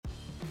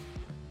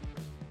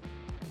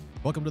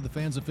Welcome to the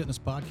Fans of Fitness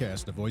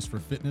podcast, a voice for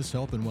fitness,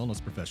 health, and wellness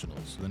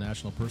professionals. The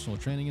National Personal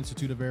Training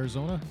Institute of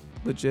Arizona.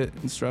 Legit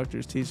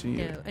instructors teaching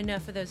you. No,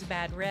 enough of those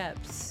bad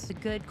reps. The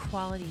good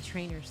quality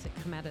trainers that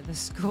come out of the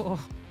school.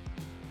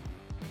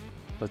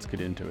 Let's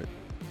get into it.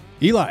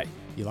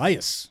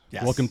 Elias,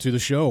 yes. Welcome to the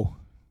show.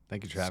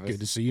 Thank you, Travis. It's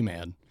good to see you,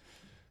 man.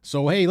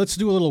 So, hey, let's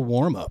do a little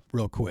warm-up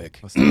real quick.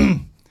 Let's do it.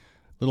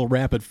 Little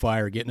rapid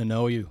fire, getting to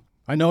know you.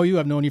 I know you.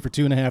 I've known you for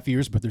 2.5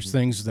 years, but there's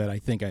things that I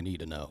think I need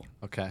to know.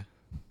 Okay.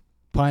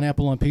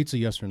 Pineapple on pizza,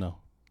 yes or no?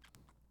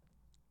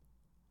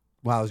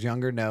 When I was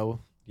younger, no.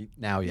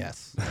 Now,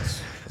 yes.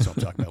 That's what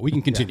I'm talking about. We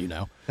can continue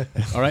now.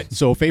 All right.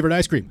 So, favorite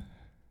ice cream?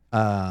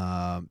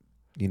 I'm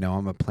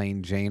a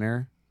plain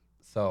Janer,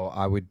 so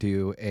I would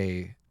do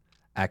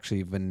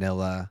actually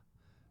vanilla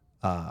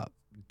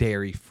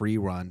dairy-free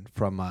run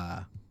from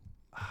I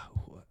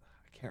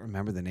can't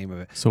remember the name of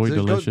it. Soy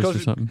Delicious or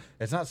something?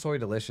 It's not Soy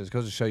Delicious. It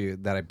goes to show you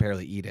that I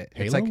barely eat it.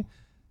 Halo?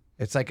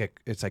 It's like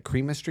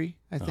Creamistry,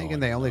 I think,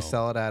 and they only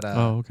sell it at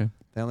okay.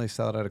 They only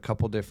sell it at a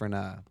couple different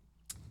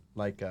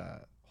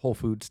Whole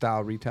Food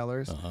style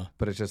retailers,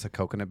 but it's just a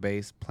coconut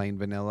base, plain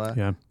vanilla.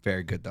 Yeah.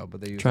 Very good though.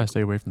 But they use Try to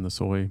stay away from the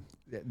soy.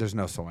 there's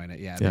no soy in it.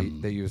 Yeah. Yeah.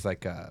 They use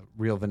like a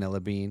real vanilla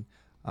bean.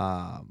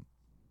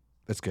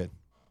 It's good.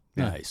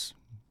 Yeah. Nice.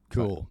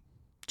 Cool.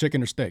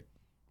 Chicken or steak?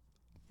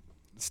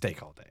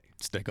 Steak all day.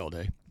 Steak all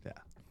day.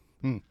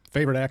 Yeah.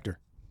 Favorite actor?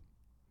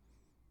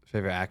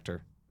 Favorite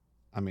actor.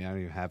 I mean, I don't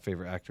even have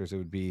favorite actors. It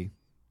would be,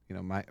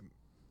 my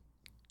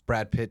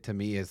Brad Pitt to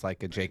me is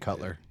like a Jay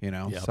Cutler,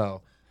 Yep.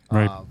 So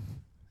Right.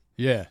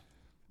 Yeah.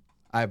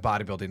 I have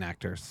bodybuilding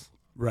actors.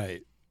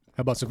 Right.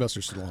 How about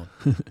Sylvester Stallone?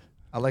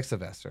 I like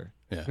Sylvester.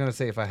 Yeah. I'm gonna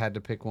say if I had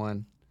to pick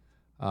one,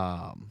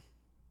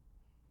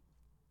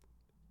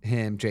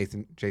 him,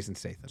 Jason Statham.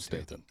 too.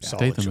 Statham. Yeah.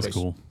 Solid Statham's choice.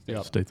 cool.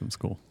 Yep. Statham's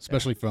cool.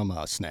 Especially from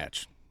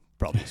Snatch.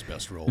 Probably his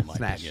best role, in my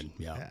Snatch. opinion.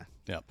 Yeah. Yeah.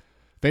 Yep.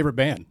 Favorite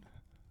band?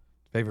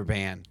 Favorite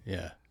band.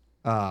 Yeah.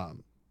 I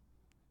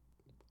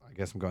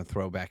guess I'm going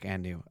throwback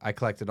and new. I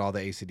collected all the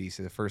AC/DC.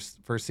 The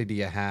first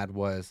CD I had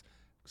was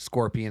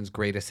Scorpions'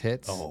 Greatest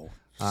Hits. Oh,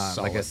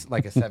 like a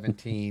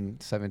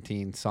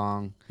 17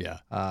 song yeah.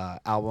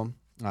 album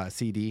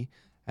CD,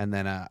 and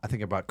then I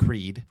think I bought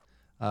Creed.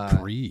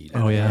 Creed.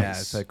 Oh, yeah. Yeah,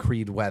 it's a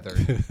Creed Weather.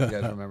 You guys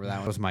remember that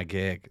one? It was my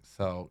gig.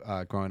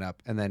 So growing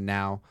up, and then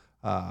now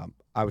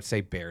I would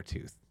say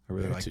Beartooth. I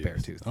really like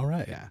Beartooth. All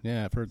right. Yeah.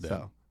 Yeah, I've heard that.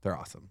 So they're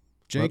awesome.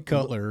 Jay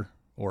Cutler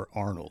or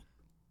Arnold?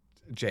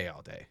 Jay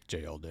all day.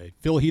 Jay all day.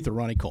 Phil Heath or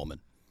Ronnie Coleman?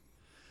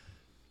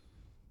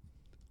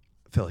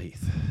 Phil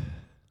Heath.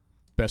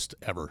 Best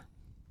ever.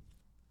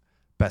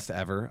 Best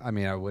ever. I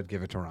mean, I would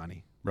give it to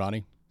Ronnie.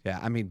 Ronnie? Yeah,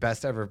 I mean,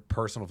 best ever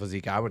personal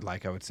physique I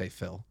would say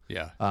Phil.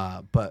 Yeah.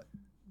 But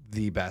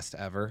the best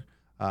ever.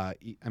 I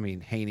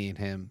mean, Haney and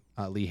him,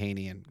 Lee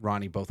Haney and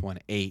Ronnie both won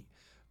 8.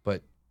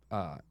 But,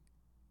 and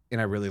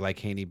I really like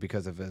Haney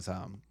because of his,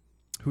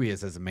 who he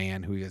is as a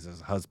man, who he is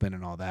as a husband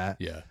and all that.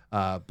 Yeah.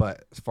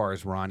 But as far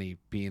as Ronnie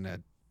being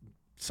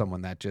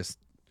someone that just,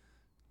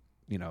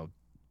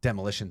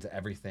 demolitions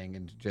everything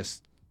and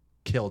just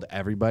killed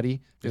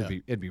everybody,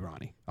 it'd be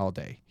Ronnie all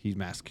day. He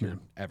massacred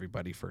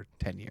everybody for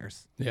 10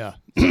 years. Yeah.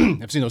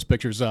 I've seen those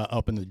pictures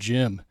up in the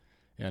gym,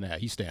 and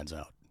he stands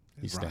out.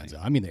 He stands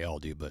out. I mean, they all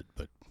do, but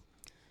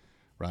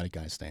Ronnie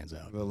kind of stands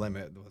out. The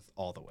limit was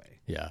all the way.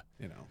 Yeah.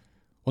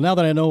 Well, now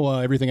that I know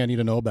everything I need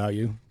to know about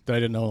you that I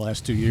didn't know the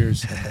last 2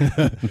 years,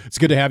 it's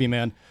good to have you,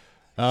 man.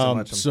 So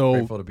much. I'm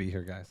grateful to be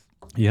here, guys.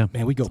 Yeah.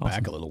 Man, we go That's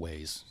back awesome. a little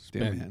ways. It's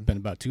Man. been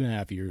about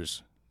 2.5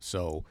 years.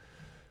 So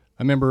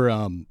I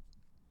remember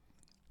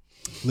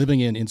living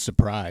in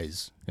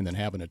Surprise and then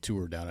having a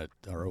tour down at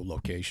our old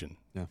location.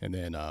 Yeah. And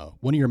then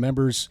one of your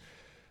members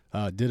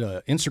did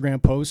an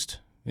Instagram post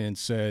and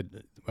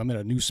said, I'm in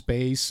a new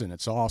space and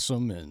it's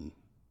awesome. And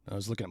I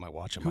was looking at my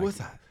watch. Who was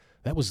that?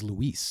 That was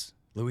Luis.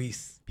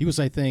 Luis. He was,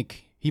 I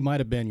think, he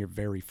might have been your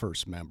very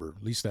first member.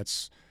 At least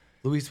that's...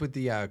 Luis with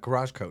the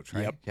garage coach,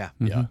 right? Yep. Yeah.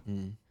 Yeah.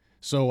 Mm.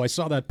 So I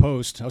saw that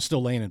post. I was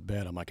still laying in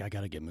bed. I'm like, I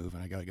got to get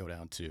moving. I got to go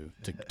down to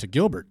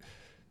Gilbert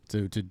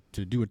to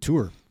do a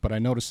tour. But I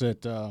noticed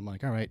that I'm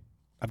like, all right,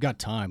 I've got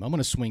time. I'm going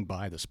to swing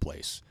by this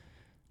place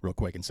real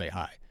quick and say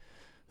hi.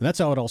 And that's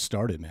how it all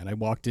started, man. I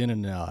walked in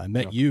and I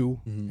met you,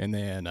 and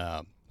then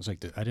I was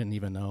like, I didn't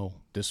even know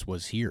this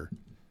was here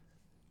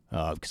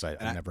because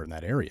I'm never in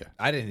that area.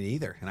 I didn't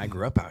either, and I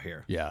grew up out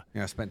here. Yeah.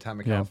 I spent time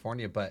in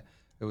California, but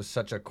it was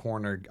such a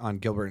corner on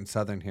Gilbert and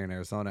Southern here in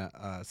Arizona,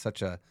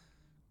 such a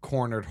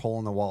cornered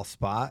hole-in-the-wall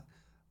spot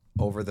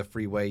over the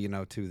freeway,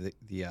 to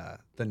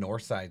the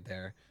north side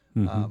there.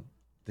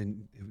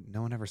 Then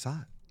no one ever saw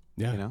it.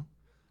 Yeah.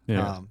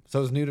 Yeah. So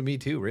it was new to me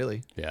too,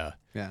 really. Yeah.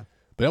 Yeah.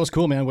 But that was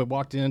cool, man. We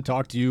walked in,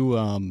 talked to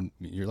you.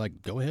 You're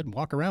like, go ahead and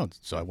walk around.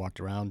 So I walked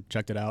around,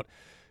 checked it out,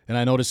 and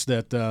I noticed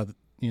that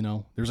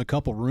there's a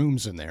couple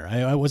rooms in there.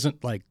 I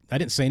wasn't like, I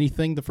didn't say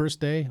anything the first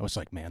day. I was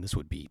like, man, this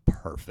would be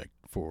perfect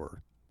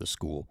for the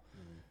school.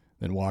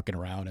 Then walking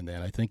around, and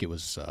then I think it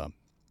was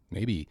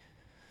maybe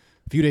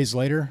a few days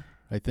later,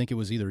 I think it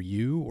was either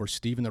you or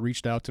Steven that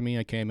reached out to me.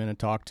 I came in and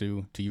talked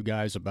to you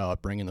guys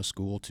about bringing the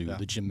school to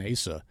the Gym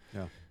Mesa.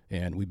 Yeah.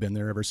 and we've been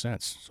there ever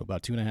since. So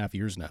about 2.5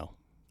 years now.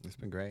 It's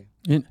been great.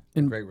 And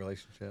Great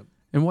relationship.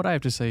 And what I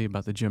have to say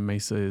about the gym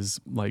Mesa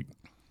is, like,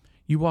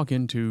 you walk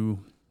into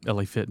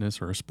LA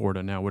Fitness or a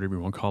Sporta now, whatever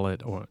you want to call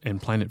it,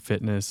 and Planet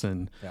Fitness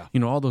and,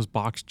 all those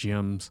box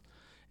gyms,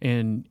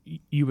 and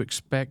you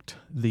expect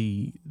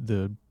the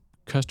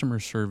customer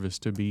service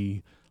to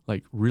be,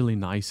 like, really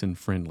nice and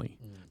friendly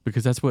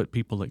because that's what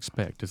people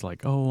expect. It's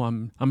like, oh,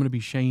 I'm going to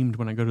be shamed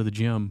when I go to the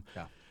gym.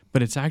 Yeah.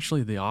 But it's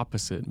actually the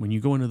opposite. When you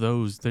go into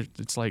those,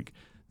 it's like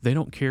they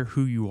don't care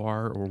who you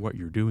are or what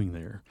you're doing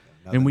there.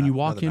 And when you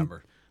walk in...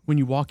 When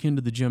you walk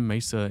into the gym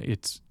Mesa,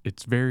 it's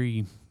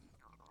very,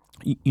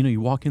 you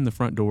walk in the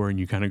front door and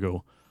you kind of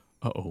go,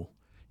 uh-oh,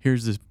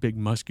 here's this big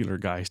muscular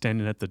guy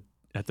standing at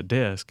the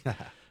desk.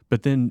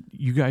 But then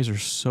you guys are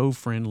so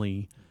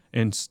friendly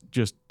and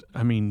just,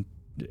 I mean,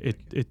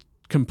 it's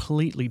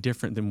completely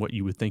different than what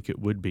you would think it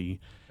would be.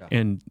 Yeah.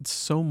 And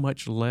so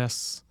much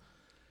less,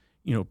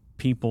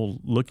 people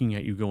looking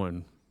at you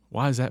going,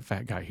 why is that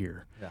fat guy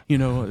here?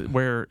 Yeah.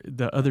 Where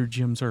the other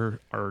gyms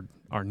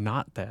are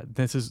not that.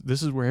 This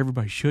is where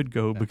everybody should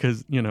go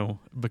because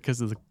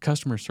of the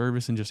customer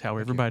service and just how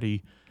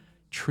everybody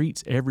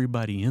treats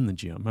everybody in the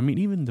gym. I mean,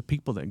 even the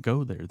people that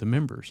go there, the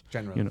members.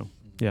 Generally.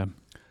 Yeah.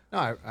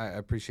 No, I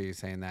appreciate you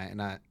saying that.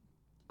 And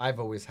I've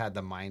always had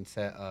the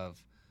mindset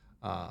of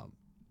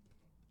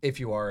if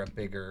you are a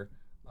bigger,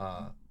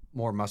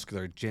 more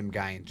muscular gym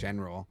guy in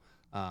general,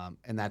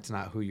 and that's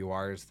not who you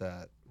are, is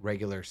the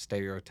regular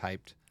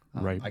stereotyped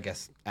right. I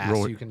guess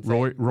ass you can say.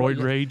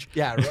 Roid rage.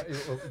 Yeah,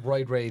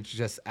 roid rage,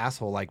 just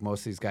asshole like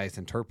most of these guys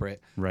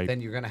interpret. Right. Then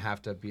you're going to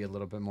have to be a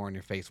little bit more in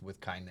your face with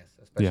kindness,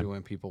 especially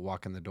when people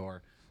walk in the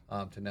door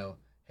to know,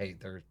 hey,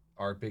 there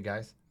are big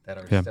guys that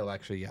are still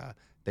actually,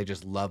 they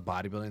just love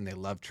bodybuilding. They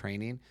love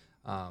training.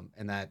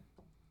 And that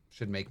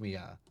should make me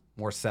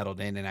more settled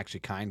in and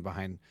actually kind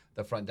behind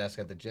the front desk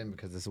at the gym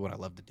because this is what I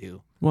love to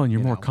do. Well, and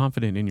you're more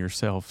confident in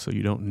yourself, so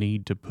you don't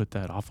need to put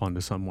that off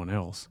onto someone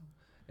else.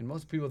 And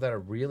most people that are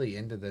really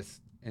into this,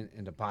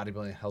 into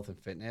bodybuilding, health, and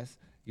fitness,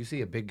 you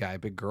see a big guy, a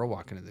big girl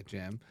walking to the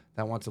gym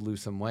that wants to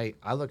lose some weight.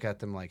 I look at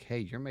them like, hey,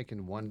 you're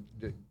making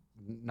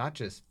not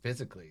just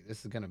physically.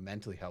 This is going to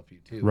mentally help you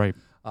too. Right.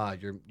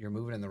 You're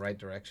moving in the right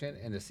direction,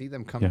 and to see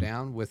them come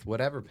down with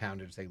whatever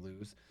poundage they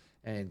lose,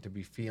 and to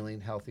be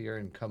feeling healthier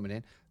and coming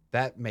in,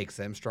 that makes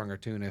them stronger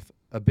too. And if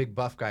a big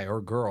buff guy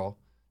or girl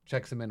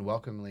checks them in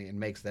welcomely and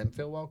makes them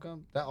feel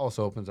welcome, that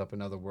also opens up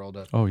another world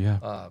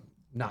of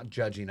not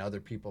judging other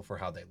people for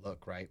how they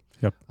look, right?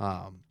 Yep.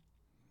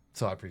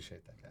 So I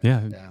appreciate that,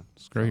 guys. Yeah,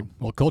 it's great.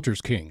 Well,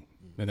 culture's king,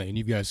 and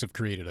you guys have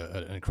created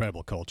an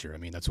incredible culture. I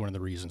mean, that's one of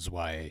the reasons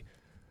why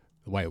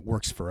it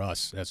works for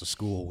us as a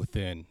school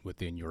within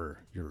your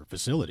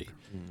facility,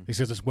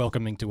 because it's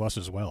welcoming to us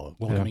as well,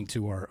 welcoming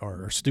to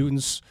our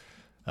students,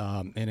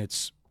 and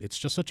it's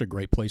just such a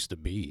great place to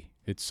be.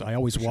 I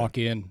always walk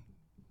in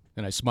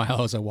and I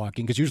smile as I walk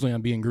in because usually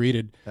I'm being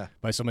greeted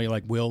by somebody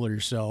like Will or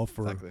yourself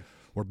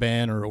or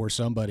Ben or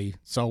somebody.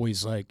 It's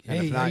always like,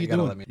 hey, how you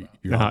doing?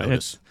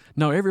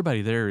 No,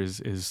 everybody there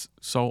is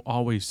so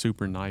always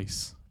super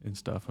nice and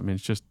stuff. I mean,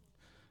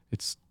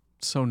 it's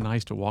so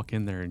nice to walk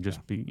in there and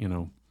just be,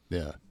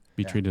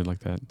 be treated like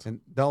that. And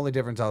the only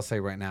difference I'll say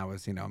right now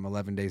is, I'm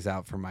 11 days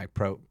out from my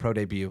pro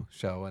debut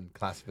show and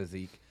Class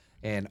Physique.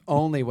 And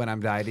only when I'm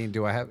dieting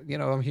do I have,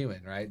 I'm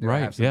human, right? I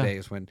have some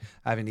days when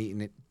I haven't eaten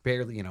it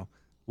barely,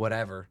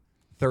 whatever,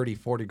 30,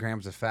 40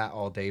 grams of fat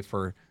all day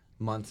for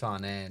months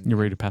on end. You're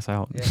ready to pass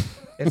out. Yeah.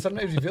 And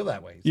sometimes you feel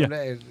that way. Some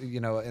days,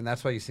 and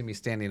that's why you see me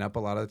standing up a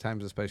lot of the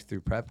times, especially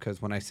through prep,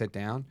 because when I sit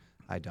down,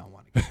 I don't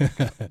want to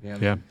get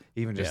back up.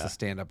 Even just to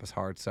stand up is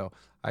hard. So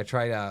I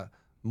try to,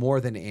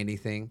 more than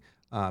anything,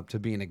 to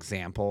be an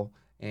example.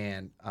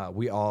 And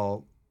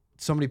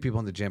so many people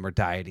in the gym are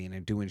dieting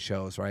and doing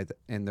shows, right?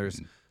 And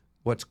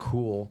what's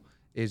cool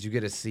is you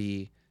get to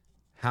see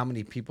how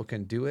many people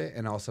can do it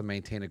and also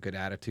maintain a good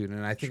attitude.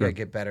 And I think I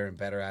get better and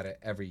better at it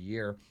every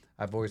year.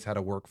 I've always had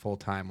to work full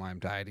time while I'm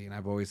dieting.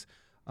 I've always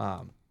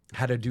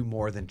had to do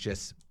more than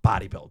just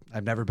bodybuild.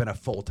 I've never been a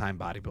full-time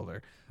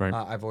bodybuilder. Right.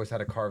 I've always had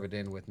to carve it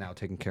in with now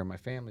taking care of my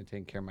family,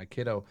 taking care of my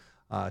kiddo,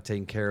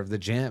 taking care of the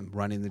gym,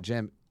 running the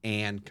gym,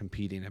 and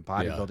competing in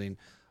bodybuilding.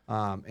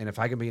 And if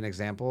I can be an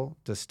example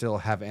to still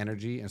have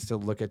energy and still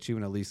look at you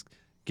and at least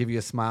give you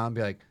a smile and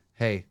be like,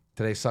 hey,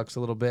 today sucks a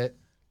little bit.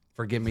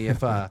 Forgive me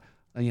if I'm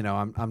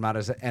not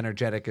as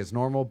energetic as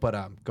normal, but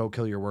go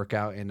kill your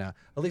workout and at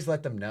least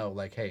let them know,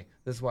 like, hey,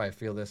 this is why I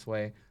feel this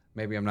way.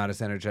 Maybe I'm not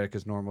as energetic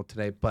as normal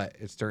today, but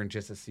it's during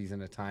just a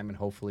season of time, and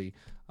hopefully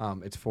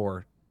it's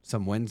for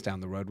some wins down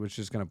the road, which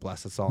is going to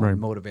bless us all and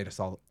motivate us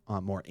all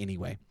more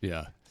anyway.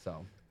 Yeah.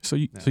 So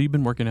you've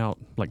been working out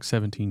like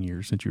 17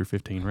 years since you were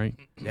 15, right?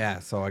 Yeah.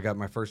 So I got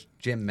my first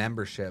gym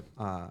membership.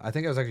 I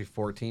think I was actually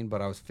 14,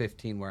 but I was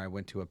 15 where I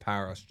went to a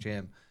powerhouse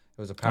gym.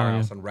 It was a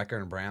powerhouse on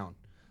Recker and Brown.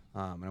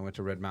 And I went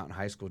to Red Mountain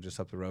High School just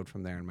up the road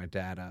from there. And my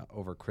dad,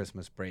 over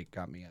Christmas break,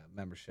 got me a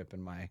membership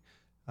in my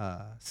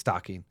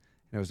stocking.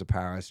 And it was a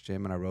powerhouse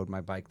gym, and I rode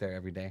my bike there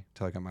every day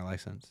until I got my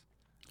license.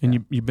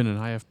 And you've been an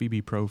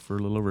IFBB Pro for a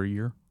little over a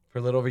year? for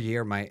a little over a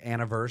year. My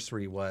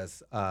anniversary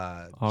was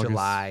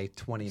July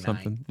 29th.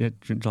 Something. Yeah,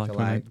 July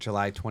 29th.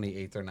 July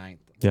 28th or 9th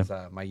Yeah.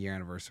 was my year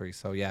anniversary.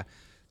 So, yeah,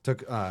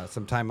 took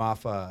some time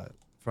off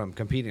from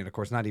competing, of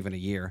course, not even a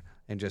year,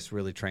 and just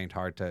really trained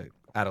hard to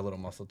add a little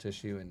muscle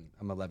tissue. And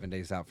I'm 11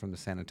 days out from the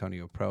San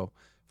Antonio Pro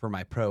for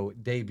my pro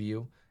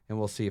debut, and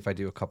we'll see if I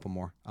do a couple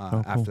more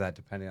cool. after that,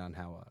 depending on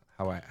how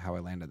I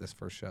land at this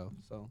first show.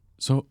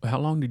 So how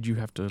long did you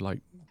have to, like,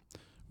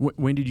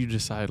 when did you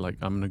decide, like,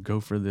 I'm going to go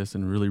for this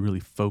and really, really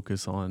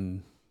focus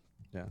on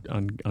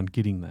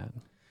getting that?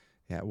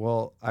 Yeah,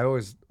 well, I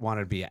always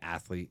wanted to be an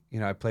athlete.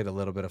 I played a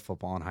little bit of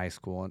football in high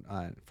school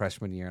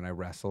freshman year, and I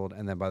wrestled.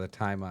 And then by the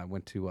time I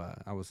went to,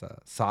 I was a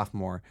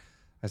sophomore,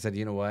 I said,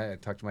 you know what? I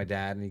talked to my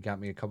dad, and he got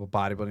me a couple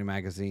bodybuilding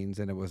magazines,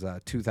 and it was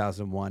a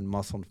 2001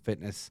 Muscle and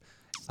Fitness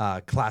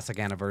Classic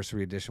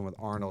Anniversary Edition with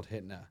Arnold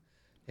hitting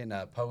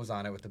a pose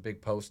on it with a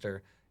big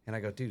poster. And I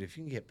go, dude, if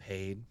you can get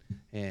paid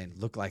and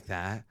look like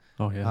that,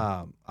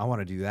 I want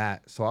to do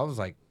that. So I was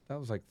like, that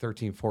was like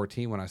 13,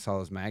 14 when I saw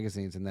those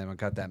magazines, and then I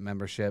got that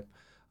membership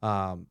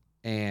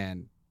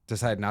and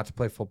decided not to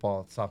play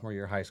football sophomore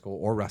year of high school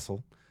or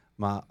wrestle.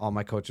 All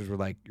my coaches were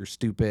like, you're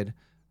stupid.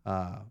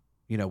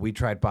 We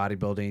tried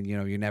bodybuilding.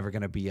 You're never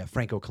going to be a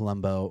Franco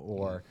Columbo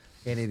or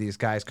any of these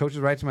guys. Coaches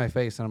right to my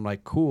face, and I'm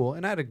like, cool.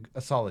 And I had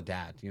a solid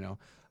dad,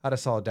 I had a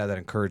solid dad that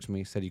encouraged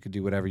me, said you could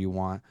do whatever you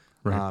want.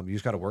 Right. You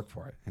just got to work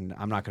for it, and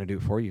I'm not going to do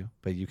it for you,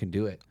 but you can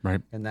do it.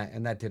 Right. And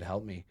that did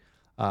help me.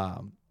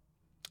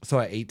 So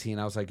at 18,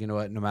 I was like, you know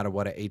what? No matter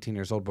what, at 18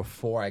 years old,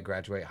 before I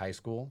graduate high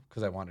school,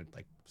 because I wanted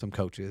like some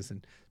coaches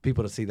and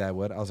people to see that I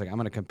was like, I'm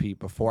going to compete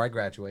before I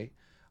graduate.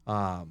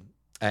 At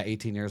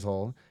 18 years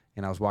old,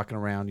 and I was walking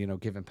around,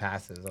 giving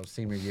passes. I was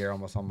senior year,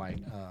 almost all my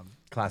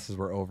classes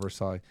were over,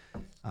 so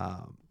I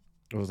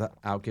was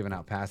out giving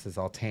out passes,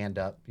 all tanned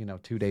up.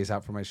 2 days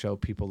out from my show,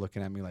 people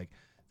looking at me like,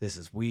 this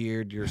is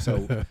weird. You're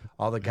so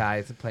all the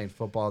guys playing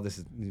football. This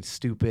is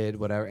stupid,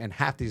 whatever. And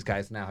half these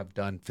guys now have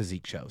done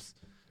physique shows.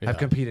 Yeah. I've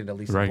competed at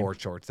least Right. in board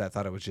shorts. I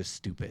thought it was just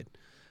stupid.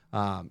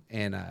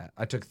 And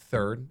I took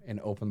third in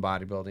open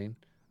bodybuilding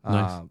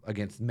Nice.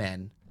 against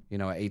men.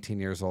 At 18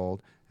 years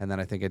old. And then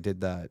I think I did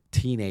the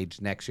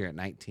teenage next year at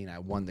 19. I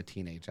won the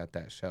teenage at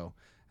that show.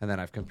 And then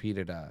I've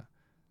competed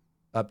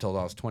up till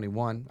I was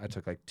 21. I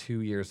took like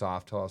 2 years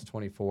off till I was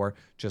 24,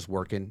 just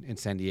working in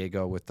San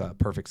Diego with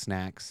Perfect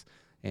Snacks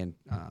and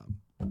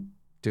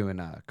doing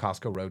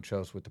Costco road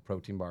shows with the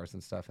protein bars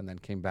and stuff. And then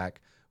came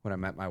back when I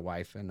met my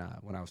wife and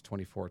when I was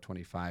 24,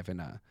 25,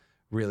 and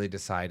really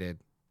decided,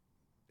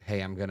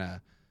 hey, I'm going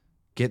to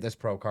get this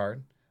pro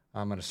card.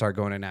 I'm going to start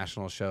going to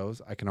national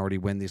shows. I can already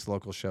win these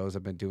local shows.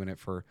 I've been doing it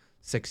for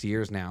 6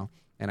 years now,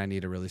 and I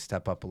need to really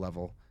step up a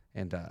level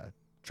and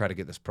try to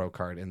get this pro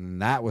card.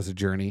 And that was a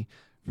journey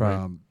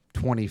from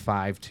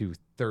 25 to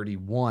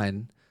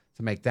 31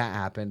 to make that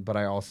happen. But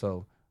I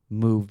also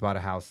moved, bought a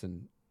house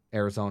in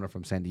Arizona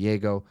from San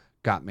Diego,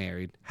 got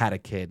married, had a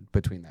kid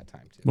between that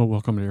time too. Well,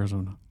 welcome to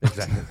Arizona.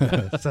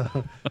 Exactly.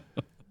 So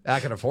I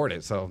can afford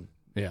it. So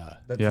Yeah.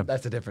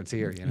 that's the difference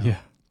here, Yeah.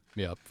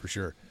 Yeah, for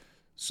sure.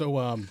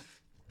 So,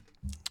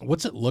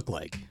 what's it look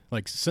like?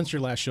 Like since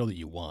your last show that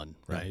you won,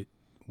 right?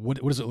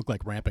 What does it look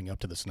like ramping up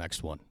to this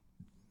next one?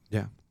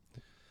 Yeah.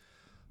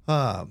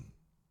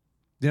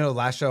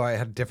 Last show I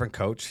had a different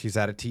coach. He's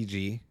at a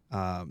TG.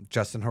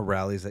 Justin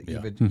Horrell, he's an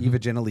Eva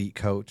Gin Elite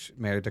coach,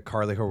 married to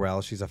Carly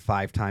Horrell. She's a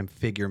 5-time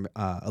figure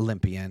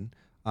Olympian.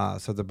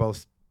 So they're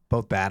both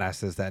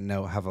badasses that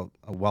have a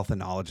wealth of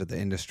knowledge of the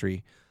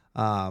industry.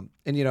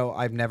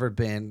 I've never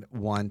been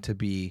one to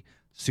be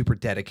super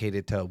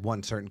dedicated to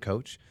one certain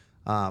coach.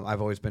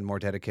 I've always been more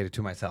dedicated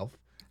to myself.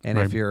 And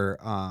Right. if you're,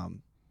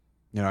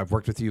 I've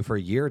worked with you for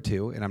a year or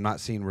two and I'm not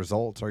seeing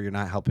results, or you're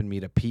not helping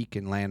me to peak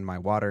and land my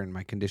water and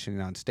my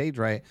conditioning on stage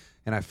right,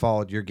 and I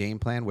followed your game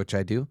plan, which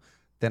I do,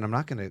 then I'm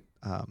not going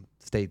to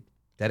stay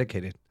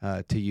dedicated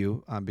to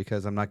you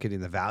because I'm not getting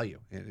the value,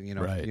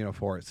 Right.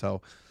 for it.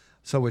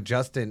 So with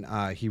Justin,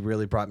 he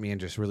really brought me in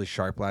just really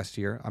sharp last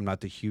year. I'm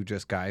not the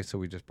hugest guy,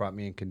 so he just brought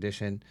me in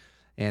condition.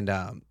 And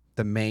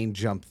the main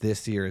jump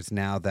this year is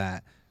now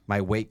that my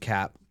weight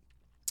cap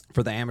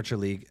for the amateur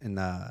league in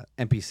the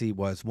NPC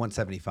was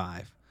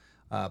 175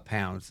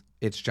 pounds.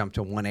 It's jumped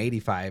to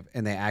 185,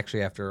 and they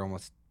actually, after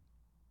almost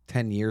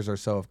 10 years or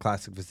so of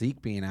classic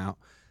physique being out,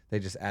 they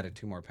just added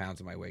 2 more pounds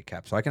in my weight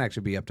cap. So I can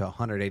actually be up to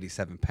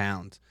 187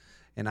 pounds.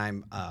 And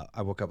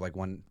I woke up like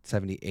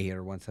 178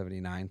 or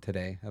 179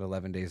 today at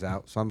 11 days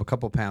out. So I'm a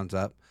couple pounds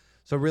up.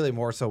 So really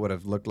more so what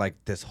I've looked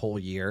like this whole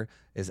year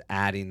is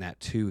adding that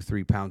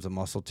 2-3 pounds of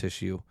muscle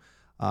tissue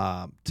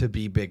to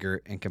be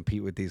bigger and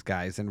compete with these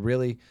guys. And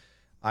really,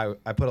 I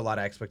put a lot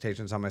of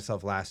expectations on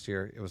myself last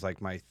year. It was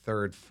like my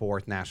 3rd,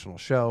 4th national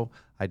show.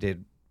 I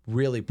did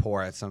really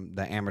poor at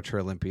the amateur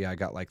Olympia. I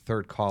got like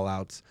 3rd call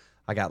outs.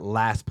 I got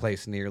last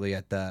place nearly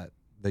at the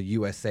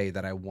USA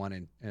that I won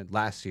in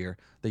last year.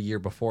 The year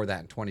before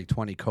that, in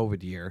 2020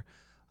 COVID year,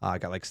 I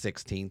got like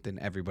 16th, and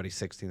everybody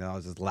 16th. I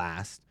was his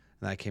last,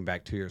 and I came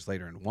back 2 years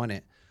later and won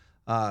it.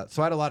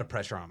 So I had a lot of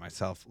pressure on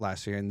myself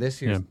last year, and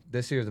this year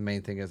the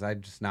main thing is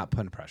I'm just not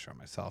putting pressure on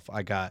myself.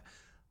 I got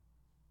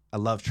I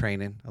love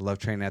training. I love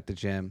training at the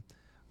gym.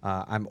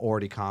 I'm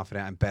already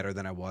confident. I'm better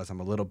than I was. I'm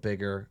a little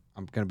bigger.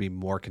 I'm going to be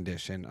more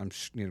conditioned. I'm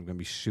going to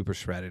be super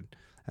shredded,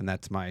 and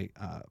that's my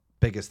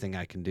biggest thing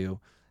I can do.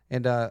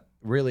 And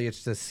really,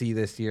 it's to see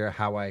this year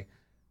how I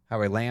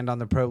land on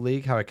the pro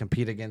league, how I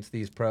compete against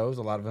these pros.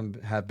 A lot of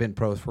them have been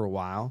pros for a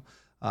while.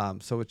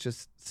 So it's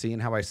just seeing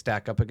how I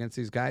stack up against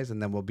these guys,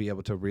 and then we'll be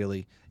able to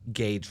really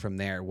gauge from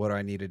there. What do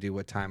I need to do?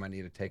 What time I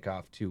need to take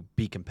off to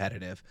be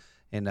competitive?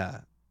 And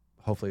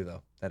hopefully,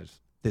 though, that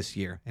is this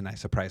year, and I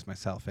surprised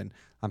myself, and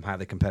I'm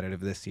highly competitive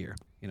this year.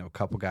 You know, a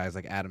couple guys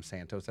like Adam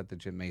Santos at the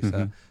gym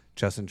Mesa,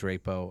 Justin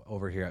Drapo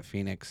over here at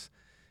Phoenix,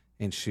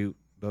 and shoot,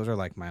 those are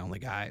like my only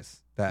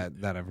guys that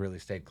I've really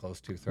stayed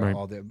close to throughout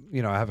all the.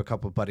 You know, I have a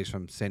couple of buddies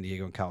from San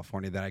Diego and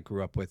California that I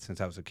grew up with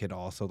since I was a kid.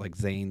 Also, like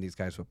Zane, these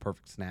guys with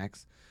perfect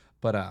snacks.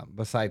 But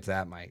besides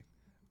that, my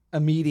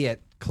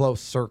immediate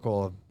close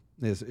circle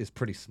is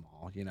pretty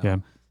small. You know, Yeah.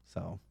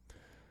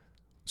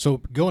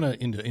 So going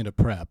into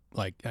prep,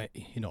 like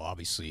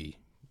obviously,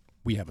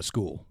 we have a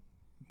school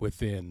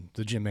within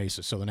the Gym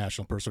Mesa, so the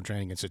National Personal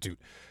Training Institute.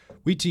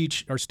 We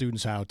teach our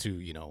students how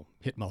to,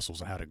 hit muscles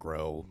and how to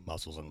grow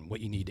muscles and what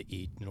you need to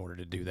eat in order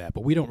to do that.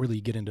 But we don't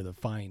really get into the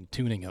fine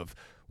tuning of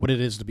what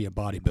it is to be a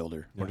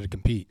bodybuilder or to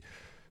compete.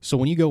 So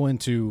when you go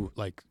into,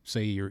 like,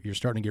 say you're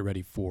starting to get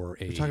ready for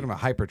a... You're talking about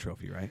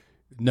hypertrophy, right?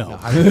 No.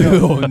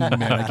 Oh,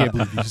 man, I can't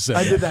believe you said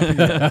that. I did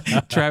that for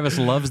you. Travis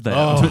loves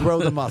that. To grow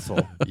the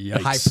muscle.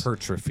 Yikes.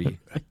 Hypertrophy.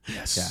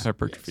 Yes. Yeah.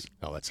 Hypertrophy. Yes.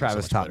 Oh, that's Travis so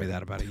much taught me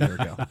better. that about a year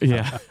ago.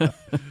 Yeah.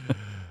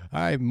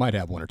 I might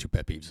have one or two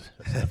pet peeves.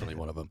 That's definitely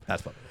one of them.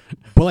 That's what.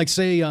 But like,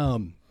 say,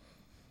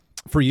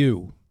 for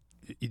you,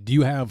 do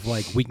you have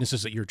like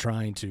weaknesses that you're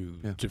trying to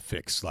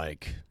fix,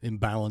 like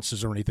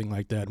imbalances or anything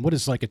like that? And what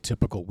does like a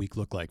typical week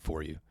look like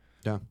for you?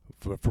 Yeah.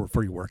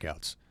 For your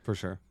workouts? For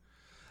sure.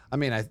 I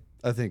mean,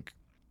 I think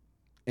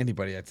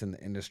anybody that's in the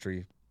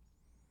industry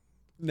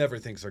never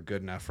thinks they're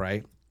good enough,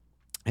 right?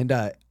 And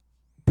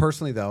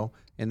personally, though,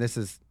 and this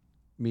is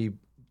me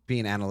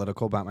being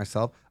analytical about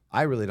myself,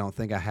 I really don't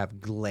think I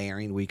have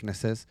glaring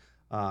weaknesses.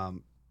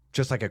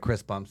 Just like a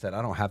Chris Bump said,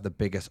 I don't have the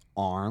biggest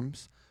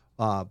arms,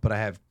 but I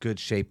have good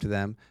shape to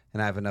them,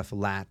 and I have enough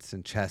lats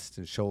and chest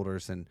and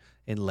shoulders and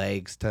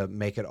legs to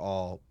make it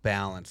all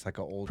balanced, like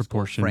an old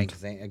school Frank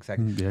Zane.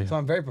 Exactly. Yeah. So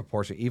I'm very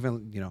proportionate.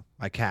 Even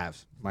my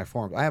calves, my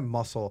forearms, I have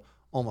muscle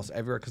almost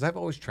everywhere because I've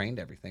always trained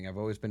everything. I've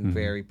always been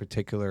very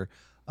particular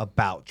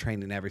about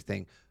training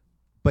everything.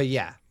 But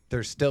yeah,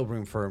 there's still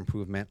room for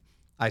improvement.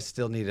 I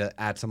still need to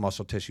add some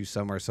muscle tissue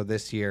somewhere. So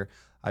this year,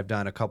 I've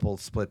done a couple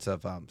splits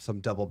of some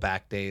double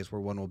back days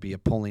where one will be a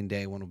pulling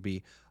day, one will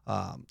be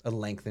a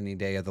lengthening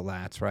day of the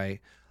lats,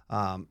 right?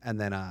 And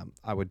then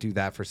I would do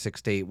that for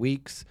 6 to 8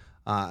 weeks.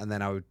 And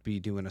then I would be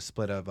doing a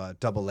split of a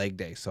double leg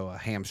day, so a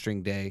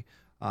hamstring day,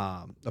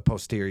 a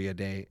posterior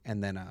day,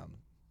 and then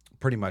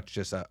pretty much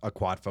just a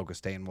quad focus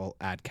day, and we'll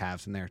add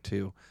calves in there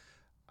too.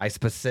 I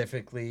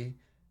specifically,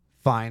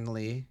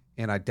 finally,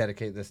 and I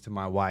dedicate this to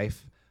my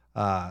wife,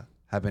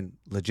 have been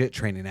legit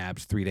training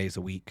abs 3 days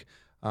a week.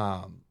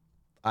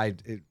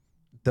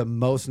 The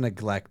most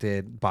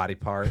neglected body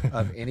part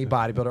of any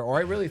bodybuilder, or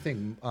I really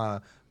think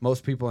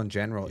most people in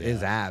general,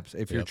 is abs.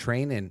 If you're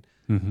training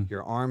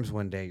your arms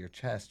one day, your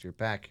chest, your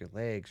back, your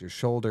legs, your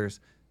shoulders,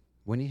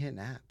 when you hitting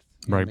abs,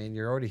 you know what I mean,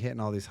 you're already hitting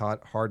all these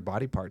hard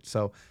body parts.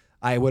 So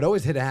I would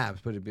always hit abs,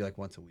 but it'd be like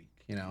once a week,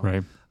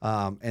 Right.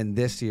 And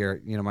this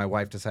year, my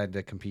wife decided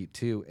to compete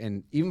too.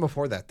 And even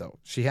before that, though,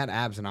 she had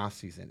abs in off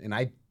season,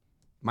 and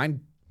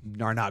mine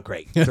are not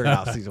great during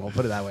off season. We'll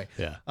put it that way.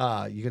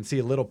 Yeah. You can see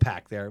a little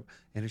pack there,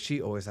 and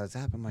she always has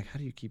abs. I'm like, how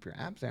do you keep your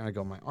abs there? And I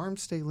go, my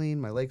arms stay lean,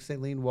 my legs stay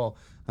lean. Well,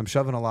 I'm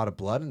shoving a lot of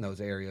blood in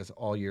those areas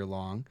all year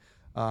long,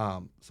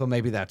 so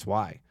maybe that's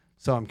why.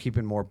 So I'm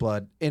keeping more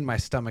blood in my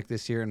stomach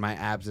this year and my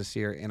abs this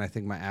year, and I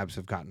think my abs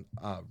have gotten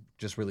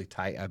just really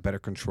tight. I have better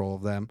control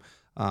of them.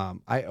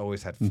 I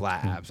always had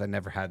flat abs. I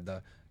never had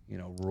the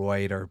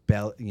roid or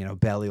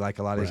belly like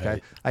a lot of these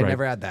guys. I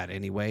never had that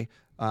anyway.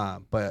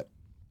 But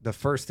the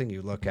first thing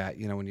you look at,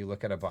 when you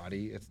look at a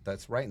body,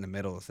 that's right in the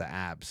middle is the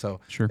abs.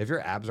 So if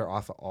your abs are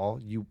off at all,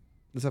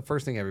 it's the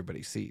first thing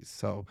everybody sees.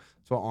 So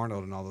that's what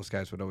Arnold and all those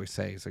guys would always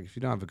say. It's like, if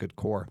you don't have a good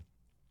core,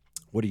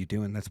 what are you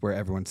doing? That's where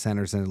everyone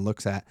centers in and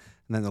looks at,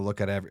 and then they'll look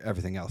at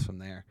everything else from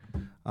there.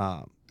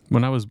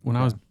 When I was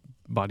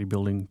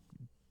bodybuilding,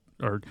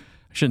 or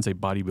I shouldn't say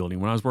bodybuilding,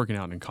 when I was working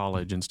out in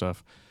college and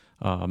stuff,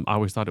 I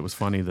always thought it was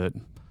funny that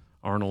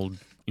Arnold,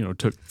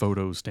 took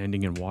photos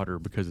standing in water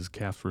because his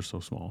calves were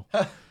so small.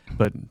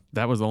 But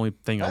that was the only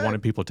thing I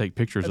wanted people to take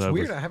pictures of. That's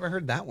weird. I haven't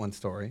heard that one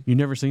story. You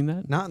never seen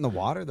that? Not in the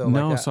water though.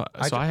 No. Like so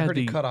I had heard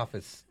he cut off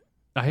his.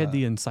 I had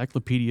the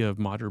Encyclopedia of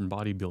Modern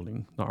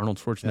Bodybuilding, the Arnold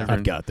Schwarzenegger.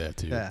 I've got that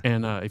too. Yeah.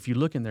 And if you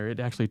look in there,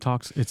 it actually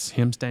talks. It's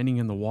him standing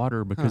in the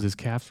water because his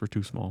calves were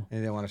too small.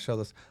 And they want to show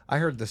this. I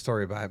heard the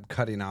story about him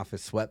cutting off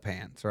his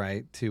sweatpants,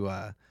 right,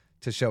 to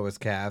show his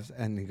calves.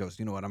 And he goes,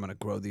 you know what? I'm going to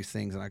grow these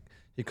things, and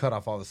he cut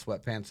off all the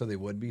sweatpants so they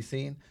would be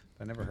seen.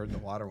 But I never heard the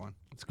water one.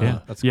 That's cool. Yeah,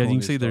 That's a cool you can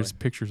news see there's story.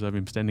 pictures of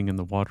him standing in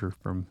the water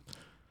from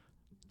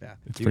Yeah,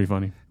 It's pretty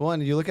funny. Well,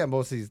 and you look at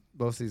most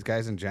of these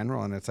guys in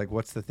general, and it's like,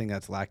 what's the thing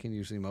that's lacking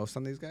usually most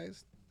on these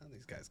guys? None of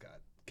these guys got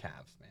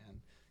calves,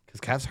 man, because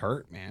calves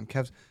hurt, man.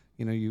 Calves,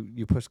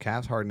 you push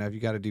calves hard enough, you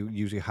got to do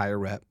usually higher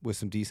rep with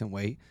some decent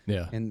weight.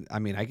 Yeah. And I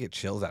mean, I get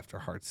chills after a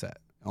hard set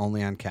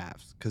only on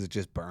calves because it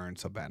just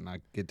burns so bad, and I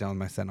get down with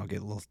my set, and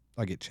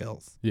I'll get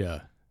chills.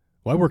 Yeah.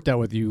 Well, I worked out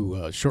with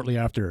you shortly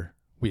after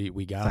we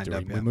got Signed there.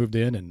 up, We yeah. moved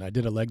in, and I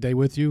did a leg day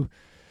with you.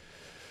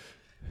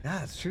 Yeah,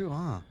 that's true,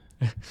 huh?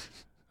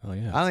 Oh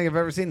yeah. I don't think I've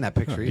ever seen that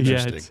picture. Huh. either.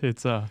 Yeah, Interesting.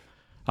 it's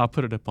I'll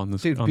put it up on the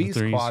Dude, on B's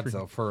the threes. quads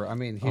though.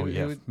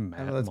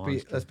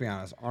 Let's be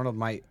honest. Arnold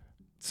might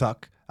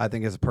suck. I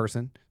think as a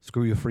person,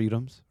 screw your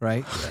freedoms,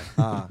 right?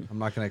 I'm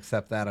not going to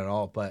accept that at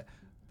all. But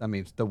I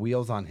mean, the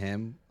wheels on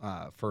him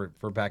for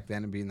back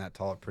then and being that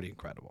tall are pretty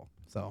incredible.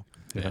 So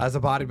Yeah. as a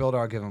bodybuilder,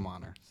 I'll give him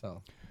honor.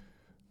 So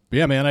But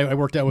yeah, man. I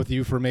worked out with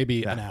you for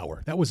maybe an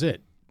hour. That was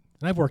it.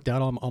 And I've worked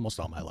out almost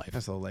all my life.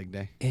 that's a leg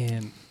day.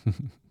 And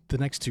the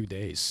next 2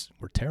 days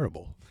were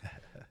terrible.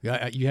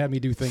 You had me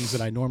do things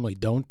that I normally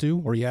don't do,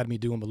 or you had me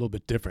do them a little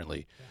bit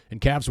differently. And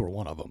calves were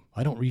one of them.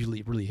 I don't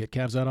really hit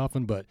calves that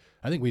often, but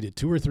I think we did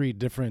 2 or 3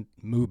 different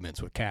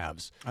movements with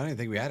calves. I don't even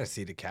think we had a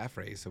seated calf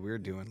raise, so we were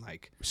doing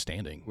like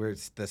Standing.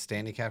 the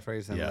standing calf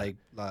raise and Yeah.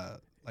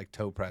 like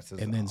toe presses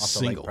And then off the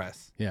single. leg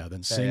press. Yeah,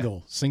 then yeah.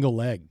 single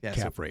leg Yeah,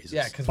 calf so- raises.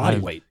 yeah, 'cause body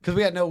we- weight. Because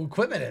we had no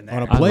equipment in there.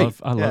 On a I plate.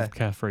 love I Yeah. love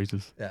calf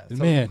raises. Yeah, And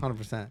so man,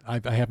 100%. I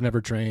have never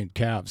trained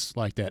calves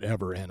like that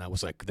ever, and I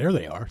was like, there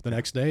they are. The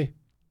next day,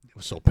 it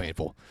was so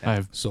painful.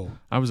 I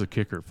was a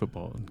kicker at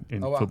football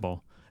in Oh, wow.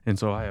 football, and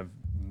so I have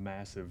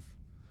massive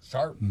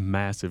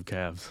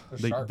calves.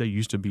 They're sharp. They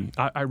used to be.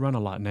 I run a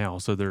lot now,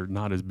 so they're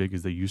not as big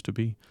as they used to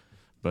be,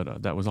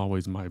 but that was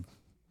always my.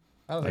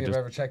 I don't think I've just-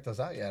 ever checked those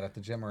out yet at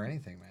the gym or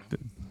anything, man.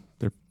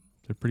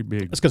 They're pretty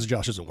big. That's because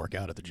Josh doesn't work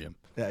out at the gym.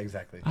 Yeah,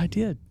 exactly. I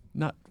did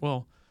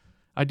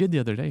I did the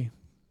other day,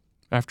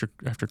 after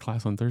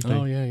class on Thursday.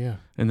 Oh yeah.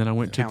 And then I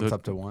went to Counts the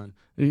up to 1.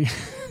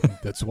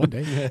 That's one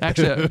day.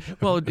 actually,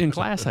 well, in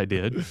class I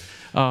did,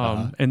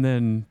 and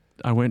then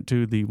I went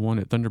to the one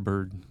at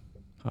Thunderbird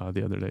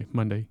the other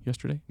day,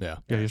 yesterday. Yeah.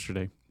 Yeah,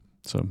 yesterday.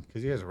 So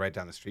Because you guys are right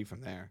down the street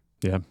from there.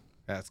 yeah,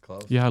 That's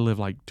close. yeah, I live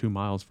like 2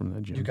 miles from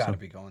that gym. You got to so-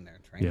 be going there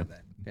and training Yeah.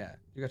 then. Yeah.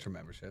 You got your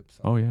membership.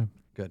 So Oh yeah,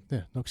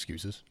 Yeah. No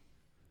excuses.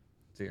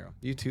 0.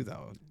 You too,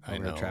 though. I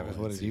Over at know, Travis,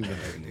 what it's- have you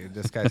been doing, dude?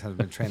 This guy hasn't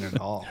been training at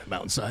all.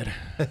 Mountainside.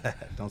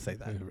 Don't say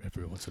that.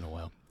 Every once in a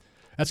while.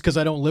 That's because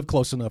I don't live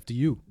close enough to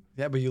you.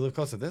 Yeah, but you live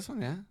close to this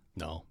one, yeah?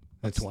 No.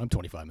 That's- I'm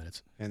 25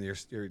 minutes. And your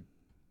Sunset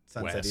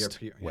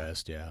West. yeah,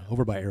 West, yeah.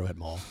 Over by Arrowhead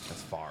Mall.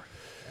 That's far.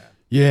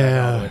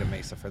 Yeah. All the way Yeah. to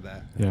Mesa for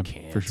that. yeah,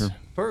 Can't. for sure.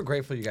 But we're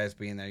grateful you guys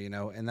being there,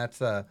 and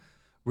that's a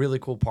really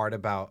cool part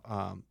about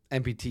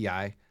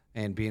MPTI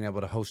and being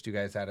able to host you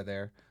guys out of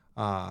there.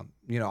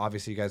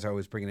 Obviously you guys are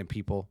always bringing in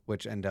people,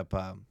 which end up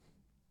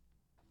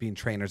being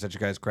trainers that you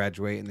guys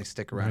graduate and they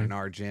stick around in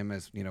our gym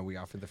as, we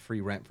offer the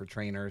free rent for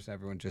trainers.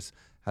 Everyone just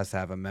has to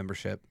have a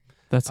membership.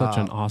 That's such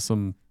an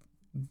awesome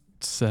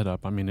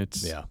setup. I mean,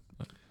 it's Yeah.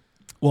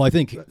 Well, I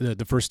think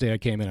the first day I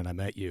came in and I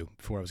met you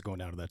before I was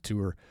going out to that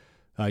tour,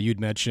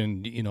 you'd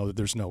mentioned, that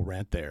there's no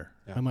rent there.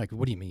 Yeah. I'm like,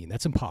 what do you mean?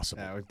 That's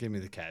impossible. Give me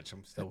the catch.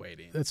 I'm still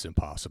waiting. That's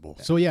impossible.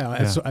 So,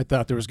 I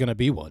thought there was going to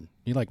be one.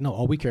 You're like, no,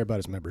 all we care about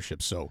is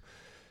membership. So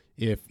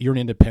if you're an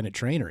independent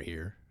trainer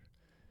here,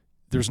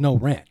 there's no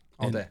rent.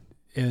 All day.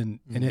 And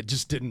it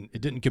just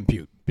didn't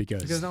compute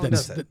because no one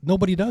does that.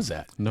 nobody does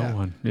that. no Yeah.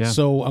 one. Yeah.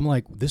 So I'm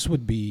like, this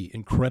would be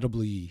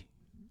incredibly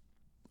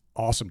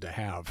awesome to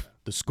have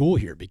the school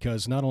here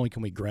because not only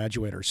can we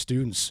graduate our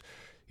students,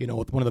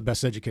 with one of the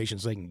best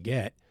educations they can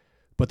get,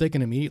 but they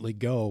can immediately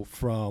go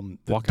from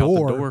the Walk out the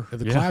door door. of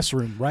the Yeah.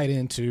 classroom right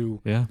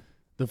into yeah.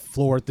 the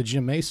floor at the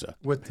Gym Mesa.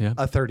 With Yeah.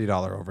 a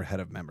 $30 overhead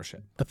of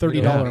membership. A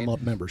 $30 Yeah. a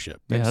month membership.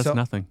 Yeah, And that's so-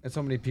 nothing. And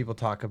so many people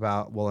talk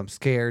about, well, I'm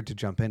scared to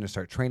jump in and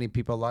start training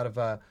people. A lot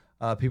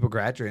of people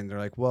graduate and they're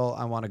like, well,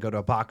 I want to go to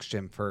a box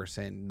gym first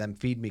and then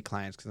feed me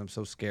clients because I'm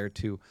so scared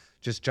to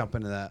just jump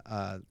into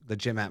the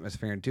gym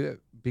atmosphere and do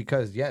it.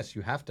 Because, yes,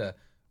 you have to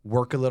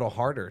work a little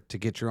harder to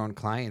get your own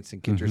clients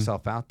and get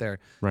yourself out there.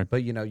 Right.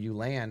 But, you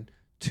land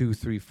 2,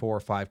 3, 4,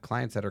 5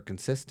 clients that are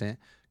consistent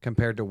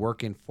compared to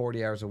working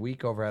 40 hours a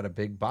week over at a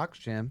big box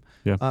gym.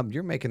 Yeah.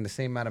 You're making the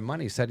same amount of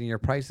money. Setting your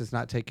prices,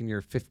 not taking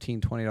your $15,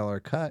 $20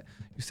 cut.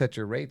 You set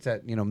your rates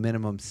at,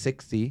 minimum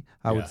 60,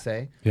 I would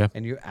say. Yeah.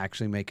 And you're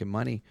actually making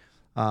money.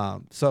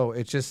 So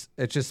it's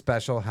just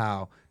special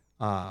how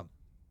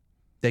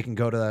they can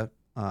go to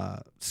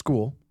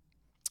school,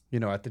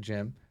 at the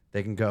gym.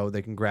 They can go,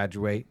 they can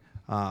graduate,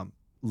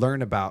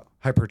 learn about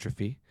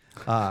hypertrophy,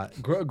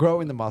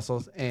 growing the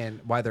muscles, and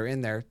while they're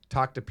in there,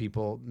 talk to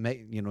people,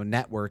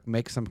 network,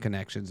 make some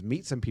connections,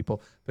 meet some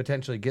people,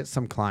 potentially get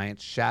some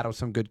clients, shadow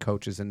some good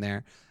coaches in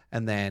there,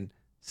 and then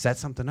set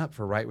something up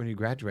for right when you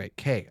graduate.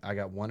 Okay, I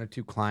got 1 or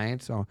 2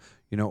 clients, or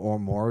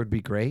more would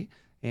be great,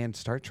 and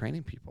start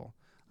training people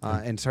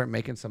and start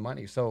making some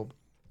money. So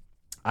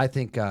I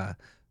think the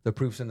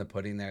proof's in the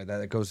pudding there.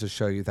 That it goes to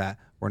show you that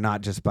we're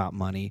not just about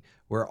money.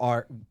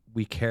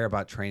 we care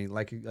about training.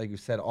 Like you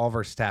said, all of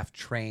our staff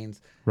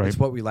trains. Right. It's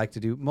what we like to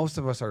do. Most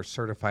of us are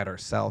certified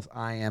ourselves.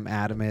 I am,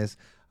 Adam is,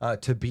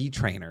 to be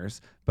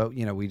trainers, but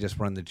we just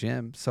run the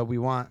gym. So we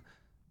want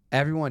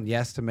everyone,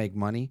 yes, to make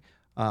money,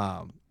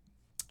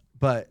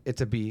 but it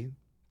to be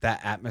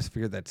that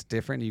atmosphere that's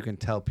different. You can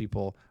tell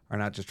people are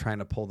not just trying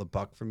to pull the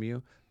buck from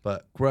you,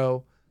 but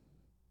grow,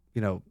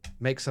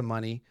 make some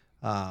money,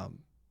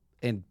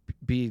 and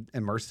be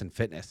immersed in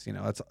fitness.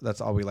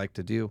 That's all we like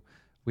to do.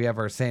 We have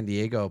our San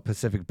Diego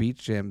Pacific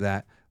Beach gym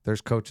that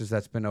there's coaches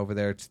that's been over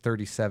there. It's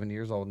 37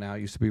 years old now. It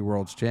used to be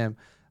World's Gym.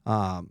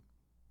 And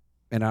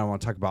I don't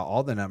want to talk about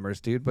all the numbers,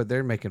 dude, but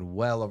they're making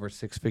well over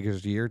 6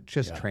 figures a year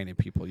just training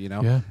people,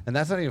 Yeah. And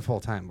that's not even full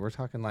time. We're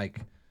talking like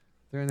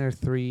they're in there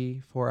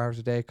 3-4 hours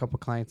a day, a couple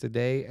clients a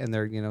day, and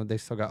they're, they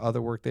still got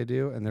other work they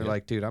do. And they're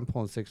like, dude, I'm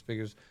pulling 6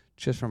 figures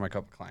just from a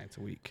couple clients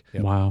a week.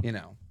 Yep. Wow.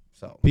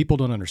 So people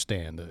don't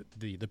understand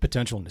the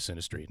potential in this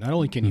industry. Not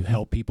only can you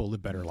help people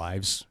live better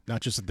lives,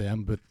 not just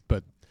them,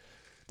 but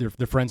their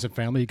friends and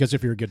family. Because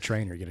if you're a good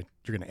trainer, you're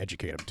gonna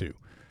educate them too,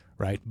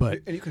 right?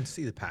 But and you can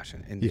see the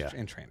passion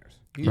in trainers.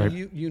 Right.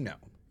 You know.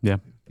 Yeah.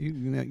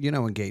 You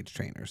know engaged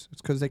trainers.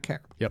 It's because they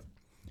care. Yep.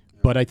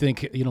 But I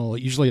think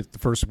usually at the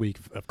first week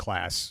of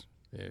class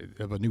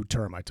of a new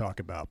term, I talk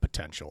about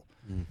potential,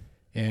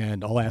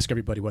 and I'll ask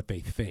everybody what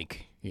they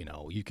think.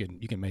 You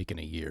can make in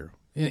a year.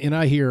 And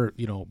I hear,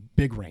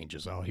 big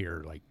ranges. I'll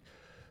hear like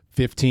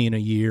 15 a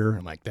year.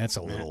 I'm like, that's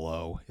a little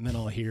low. And then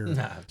I'll hear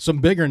some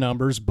bigger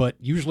numbers, but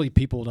usually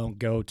people don't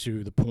go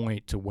to the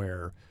point to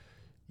where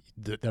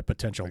that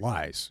potential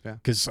lies.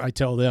 Because I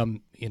tell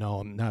them,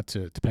 not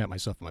to pat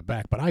myself on my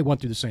back, but I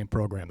went through the same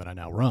program that I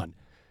now run.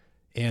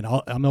 And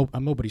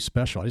I'm nobody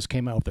special. I just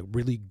came out with a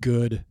really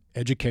good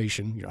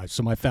education.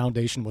 So my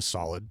foundation was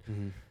solid,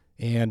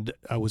 and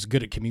I was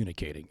good at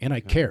communicating, and I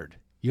cared.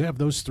 You have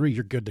those 3,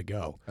 you're good to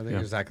go. I think you're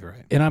exactly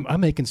right. And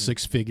I'm making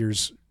 6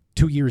 figures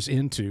 2 years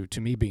into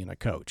me being a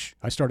coach.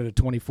 I started at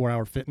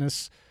 24-hour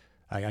fitness.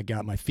 I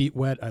got my feet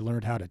wet. I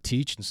learned how to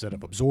teach instead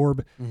of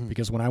absorb,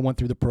 because when I went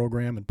through the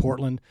program in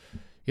Portland,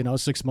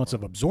 6 months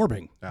of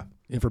absorbing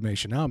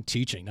information. Now I'm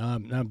teaching. Now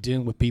I'm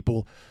dealing with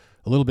people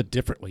a little bit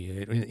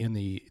differently in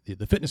the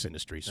fitness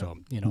industry. So,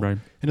 Right.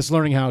 and it's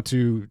learning how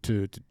to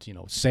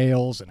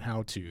sales and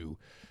how to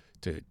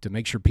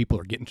make sure people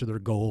are getting to their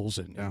goals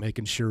and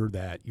making sure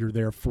that you're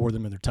there for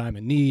them in their time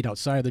of need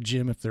outside of the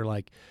gym. If they're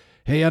like,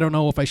 hey, I don't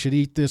know if I should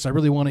eat this, I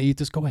really want to eat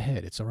this, go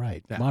ahead. It's all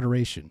right. Yeah.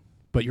 Moderation.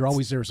 But you're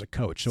always there as a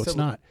coach. So it's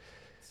not.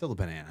 Still a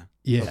banana.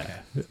 Yeah.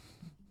 Okay.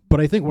 But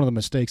I think one of the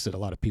mistakes that a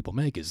lot of people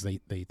make is they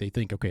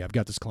think, okay, I've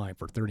got this client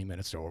for 30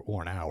 minutes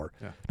or an hour.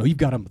 Yeah. No, you've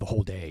got them the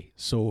whole day.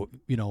 So,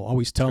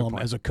 always tell them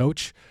as a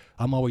coach,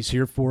 I'm always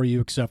here for you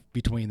except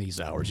between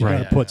these hours. You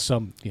got to put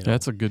some,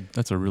 That's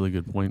a really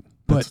good point.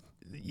 But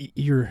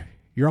you're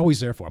always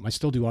there for them. I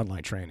still do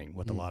online training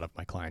with a lot of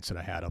my clients that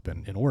I had up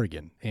in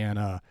Oregon. And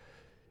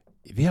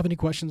if you have any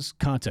questions,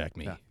 contact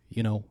me.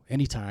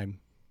 Anytime.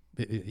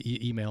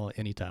 Email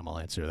anytime. I'll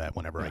answer that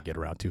whenever I get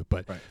around to it.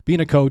 But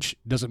being a coach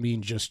doesn't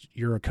mean just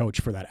you're a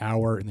coach for that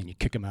hour and then you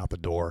kick them out the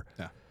door.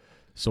 Yeah.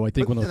 So I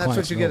think when the clients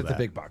that's what you get at the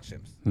big box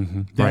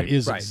gyms. That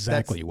is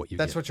exactly what you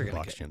get at the big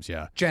box gyms.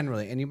 Yeah.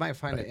 Generally, and you might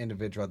find an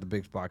individual at the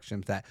big box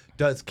gyms that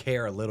does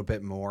care a little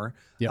bit more,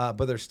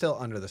 but they're still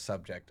under the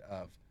subject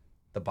of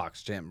the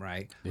box gym,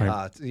 right?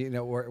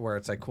 Where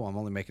it's like, cool, I'm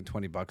only making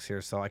 $20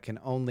 here, so you're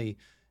only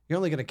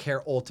going to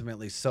care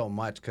ultimately so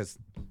much because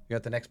you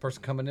got the next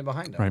person coming in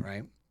behind them,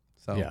 right?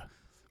 So,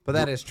 but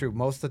that is true.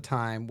 Most of the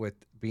time with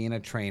being a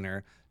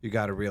trainer, you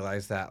got to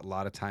realize that a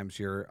lot of times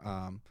you're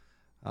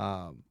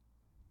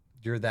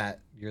that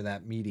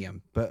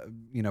medium, but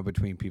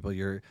between people,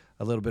 you're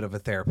a little bit of a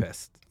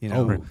therapist,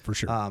 for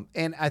sure.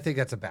 And I think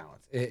that's a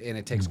balance, and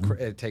it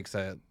takes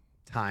a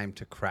time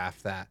to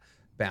craft that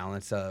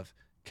balance of,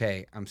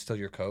 okay, I'm still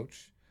your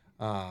coach.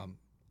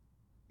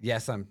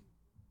 Yes, I'm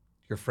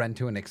your friend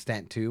to an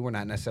extent too. We're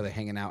not necessarily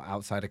hanging out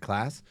outside of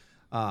class.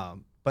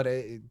 But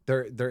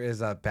there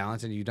is a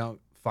balance, and you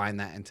don't find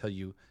that until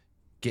you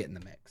get in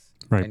the mix,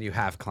 and you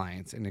have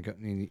clients, and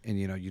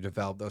you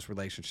develop those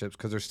relationships.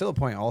 Because there's still a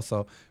point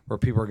also where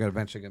people are going to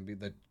eventually going to be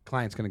the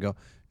client's going to go,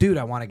 dude,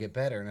 I want to get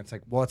better, and it's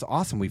like, well, it's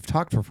awesome. We've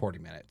talked for 40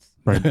 minutes,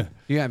 right? You know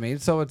what I mean?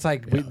 So it's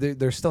like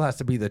there still has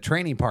to be the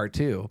training part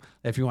too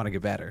if you want to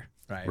get better,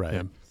 right? Right.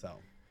 Yeah. So.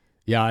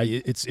 Yeah,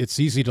 it's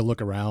easy to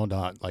look around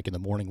like in the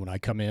morning when I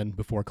come in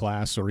before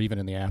class, or even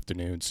in the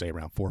afternoon, say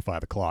around 4 or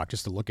 5 o'clock,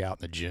 just to look out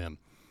in the gym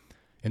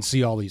and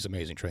see all these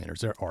amazing trainers.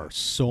 There are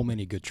so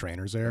many good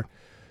trainers there,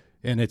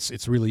 and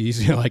it's really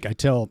easy. Like I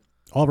tell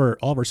all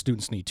of our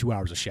students need 2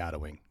 hours of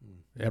shadowing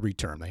every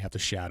term. They have to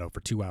shadow for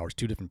 2 hours,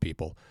 2 different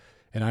people,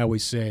 and I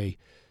always say,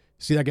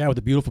 see that guy with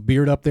the beautiful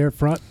beard up there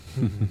front?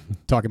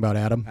 Talking about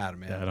Adam.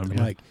 Adam, yeah. I'm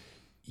like,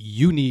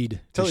 you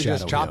need until to he shadow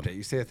just chopped him. it.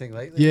 You see a thing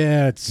lately?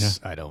 Yeah,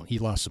 I don't. He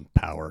lost some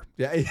power.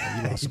 Yeah,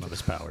 he lost some of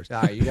his powers.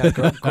 You got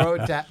to grow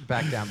it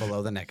back down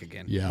below the neck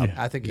again. Yeah.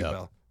 I think he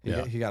will.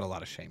 He got a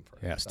lot of shame for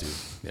it. Yes, dude.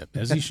 Yeah,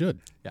 as he should.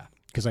 Yeah.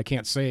 because I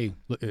can't say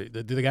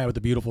the guy with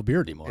the beautiful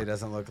beard anymore. It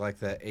doesn't look like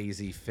the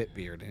AZ fit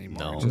beard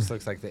anymore. No. It just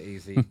looks like the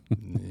AZ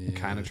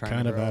kind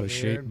of out of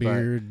shape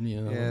beard.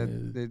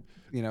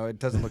 You know, it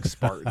doesn't look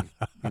Spartan.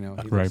 He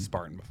looked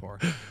Spartan before.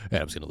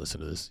 Adam's gonna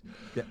listen to this.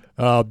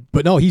 Yeah.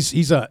 But no,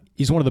 he's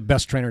one of the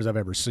best trainers I've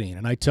ever seen,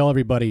 and I tell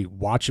everybody,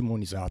 watch him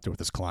when he's out there with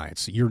his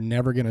clients. You're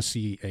never gonna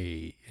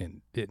see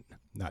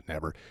not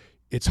never.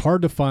 It's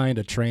hard to find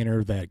a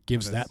trainer that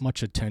gives that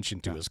much attention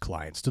to his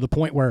clients to the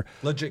point where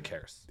legit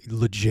cares.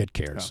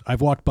 Yeah.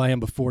 I've walked by him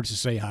before to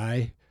say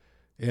hi,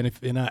 and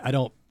I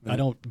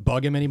don't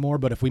bug him anymore.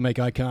 But if we make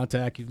eye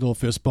contact, a little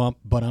fist bump.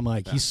 But I'm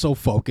like, he's so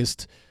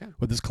focused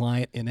with his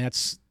client, and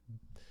that's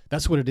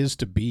what it is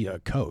to be a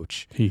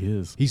coach. He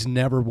is. He's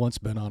never once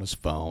been on his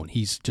phone.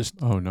 He's just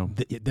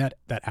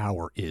that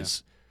hour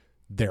is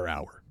their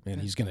hour, and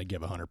he's going to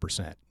give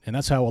 100%. And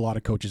that's how a lot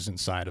of coaches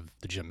inside of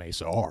the Gym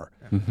Mesa are.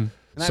 Yeah. Mm-hmm.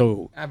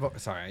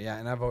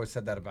 And I've always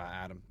said that about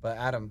Adam. But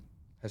Adam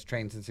has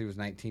trained since he was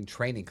 19,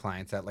 training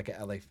clients at like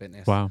a LA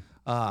Fitness. Wow.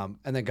 And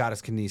then got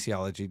his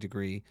kinesiology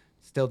degree.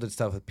 Still did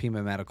stuff with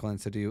Pima Medical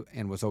Institute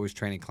and was always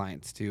training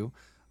clients too.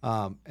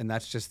 And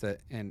that's just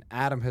and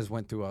Adam has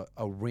went through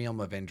a realm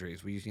of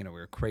injuries. We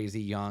were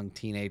crazy young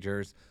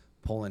teenagers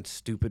pulling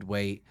stupid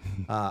weight.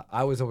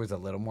 I was always a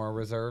little more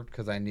reserved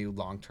because I knew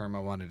long term I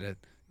wanted to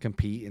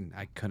compete and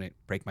I couldn't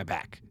break my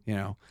back,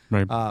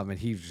 Right. And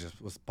he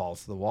just was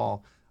balls to the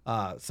wall.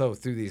 So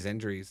through these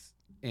injuries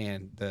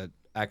and the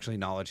actually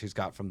knowledge he's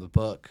got from the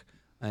book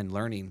and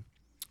learning,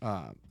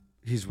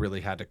 he's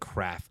really had to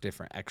craft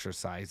different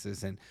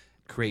exercises and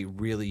create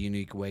really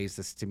unique ways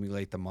to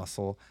stimulate the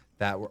muscle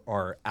that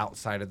are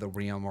outside of the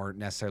realm or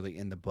necessarily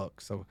in the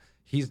book. So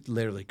he's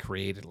literally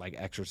created like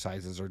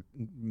exercises or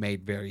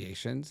made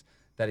variations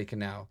that he can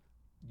now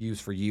use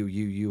for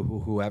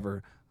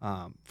whoever,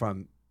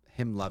 from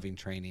him loving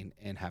training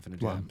and having to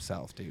do it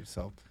himself, dude.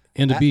 So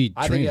and to be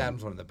I trained, think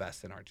Adam's one of the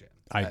best in our gym.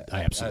 I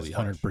absolutely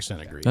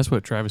 100% agree. That's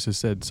what Travis has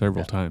said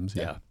several times.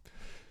 Yeah.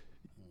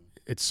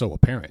 It's so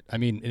apparent. I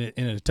mean,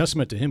 and a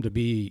testament to him to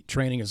be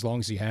training as long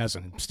as he has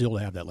and still to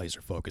have that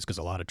laser focus, because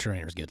a lot of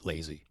trainers get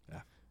lazy.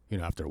 Yeah.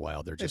 After a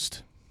while, they're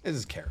just... It's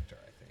his character,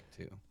 I think,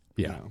 too.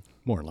 Yeah,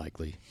 more than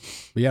likely.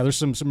 But yeah, there's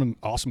some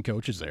awesome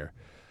coaches there.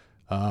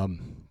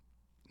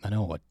 I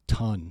know a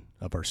ton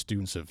of our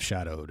students have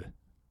shadowed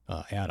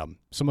Adam.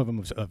 Some of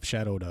them have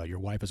shadowed your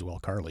wife as well,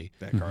 Carly.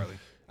 Yeah, Carly.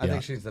 I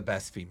think she's the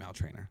best female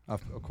trainer.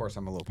 Of course,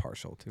 I'm a little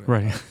partial to it.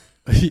 Right.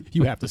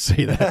 You have to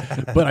say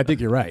that, but I think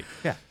you're right.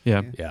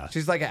 Yeah.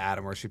 She's like an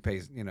Adam where she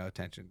pays,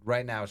 attention.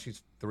 Right now,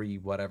 she's 3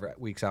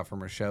 weeks out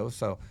from her show,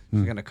 so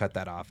she's going to cut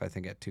that off, I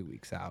think, at 2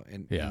 weeks out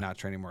and not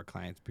training more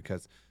clients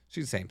because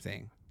she's the same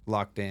thing.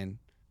 Locked in,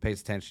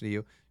 pays attention to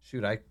you.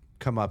 Shoot, I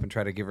come up and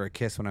try to give her a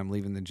kiss when I'm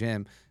leaving the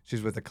gym.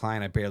 She's with a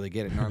client. I barely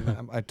get it. Normally,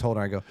 I told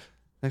her, I go,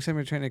 next time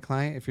you're training a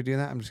client, if you're doing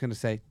that, I'm just going to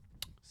say,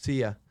 see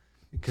ya,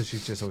 because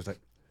she's just always like,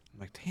 I'm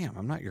like, damn,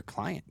 I'm not your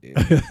client, dude.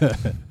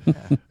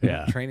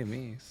 You're training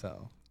me,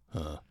 so.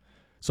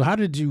 So how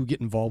did you get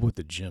involved with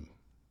the gym?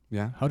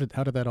 Yeah. How did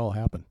that all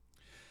happen?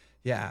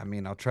 Yeah, I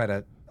mean, I'll try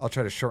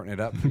to shorten it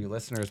up for you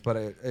listeners, but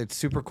it's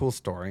super cool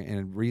story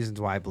and reasons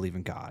why I believe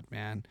in God,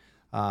 man.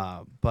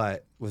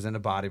 But was into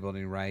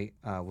bodybuilding, right?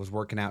 Was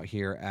working out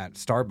here at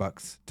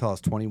Starbucks till I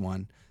was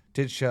 21.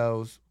 Did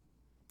shows,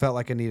 felt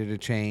like I needed a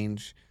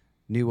change.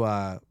 Knew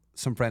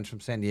some friends from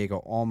San Diego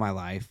all my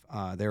life.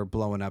 They were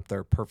blowing up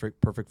their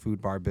perfect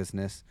food bar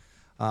business,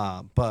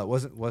 but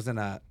wasn't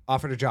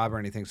offered a job or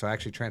anything. So I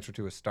actually transferred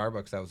to a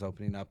Starbucks that was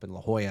opening up in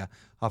La Jolla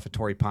off of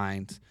Torrey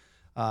Pines.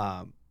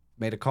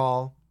 Made a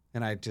call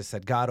and I just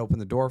said, God, open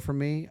the door for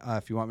me.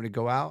 If you want me to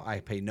go out, I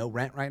pay no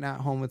rent right now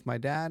at home with my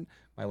dad.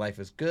 My life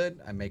is good.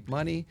 I make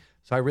money,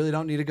 so I really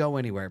don't need to go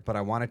anywhere. But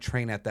I want to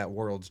train at that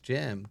World's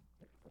Gym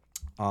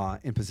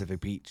in Pacific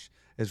Beach.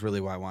 Is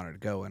really why I wanted to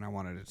go, and I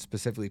wanted to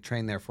specifically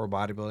train there for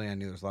bodybuilding. I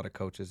knew there was a lot of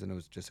coaches, and it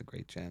was just a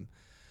great gym.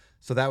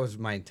 So that was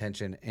my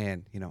intention,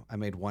 and I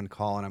made one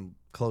call, and I'm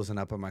closing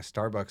up on my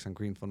Starbucks on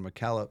Greenfield and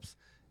McKellips,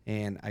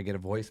 and I get a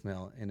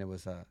voicemail, and it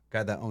was a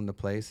guy that owned the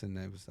place, and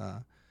it was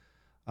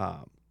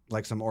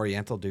like some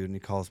Oriental dude, and he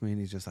calls me,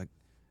 and he's just like,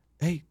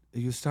 "Hey,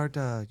 you've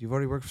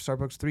already worked for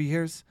Starbucks 3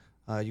 years.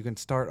 You can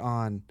start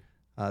on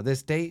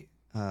this date.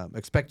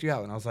 Expect you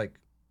out." And I was like,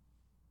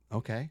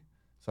 "Okay."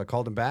 So I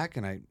called him back,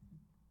 and I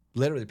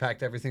literally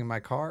packed everything in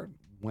my car,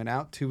 went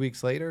out 2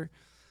 weeks later,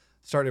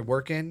 started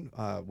working,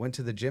 went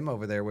to the gym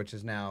over there, which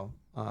is now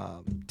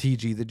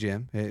TG the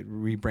Gym. It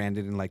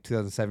rebranded in like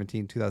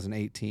 2017,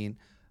 2018.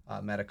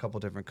 Met a couple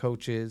different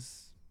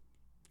coaches,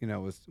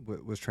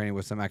 was training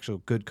with some actual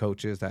good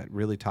coaches that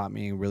really taught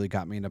me and really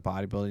got me into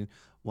bodybuilding.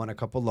 Won a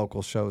couple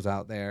local shows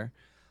out there.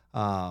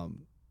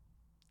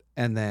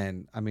 And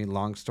then,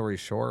 long story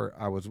short,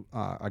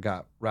 I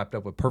got wrapped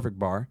up with Perfect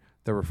Bar,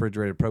 the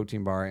refrigerated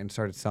protein bar, and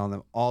started selling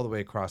them all the way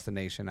across the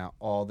nation, out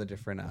all the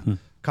different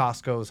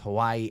Costco's,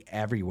 Hawaii,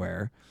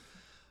 everywhere.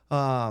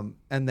 And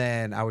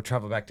then I would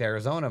travel back to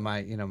Arizona,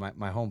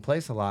 my home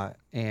place a lot.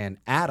 And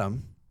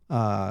Adam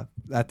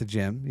at the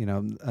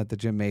gym, at the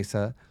Gym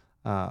Mesa,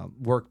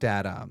 worked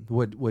at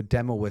would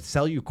demo with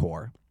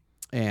Cellucor,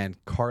 and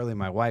Carly,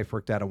 my wife,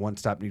 worked at a One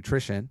Stop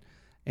Nutrition,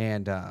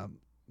 and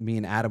me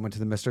and Adam went to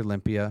the Mr.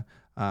 Olympia.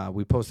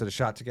 We posted a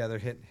shot together,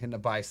 hitting a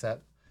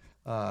bicep,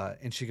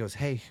 and she goes,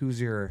 "Hey, he was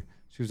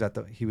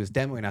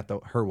demoing at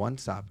her One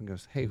Stop, and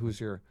goes, "Hey, who's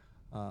your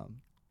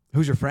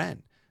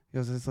friend?" He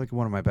goes, "It's like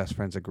one of my best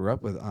friends I grew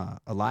up with,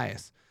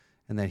 Elias."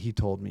 And then he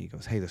told me, he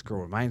goes, "Hey, this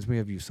girl reminds me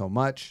of you so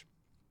much.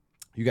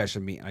 You guys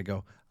should meet." And I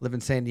go, "I live in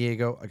San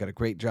Diego. I got a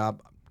great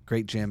job,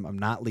 great gym. I'm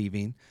not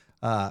leaving.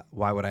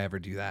 Why would I ever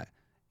do that?"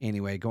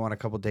 Anyway, go on a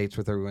couple dates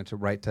with her. We went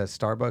right to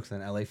Starbucks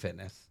and LA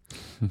Fitness,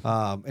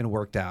 and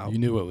worked out. You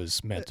knew it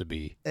was meant to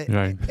be.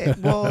 Right.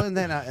 And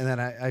then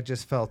I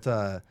just felt,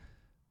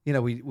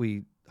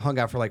 we hung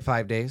out for like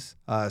 5 days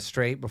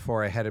straight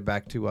before I headed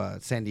back to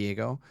San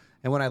Diego.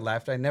 And when I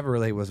left, I never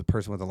really was a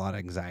person with a lot of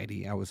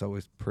anxiety. I was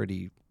always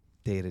pretty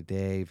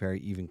day-to-day, very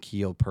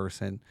even-keeled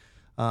person.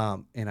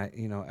 And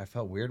I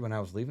felt weird when I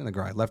was leaving the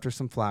girl. I left her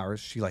some flowers.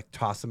 She like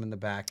tossed them in the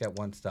back at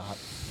One Stop.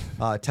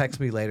 Text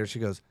me later. She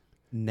goes,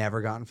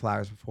 "Never gotten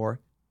flowers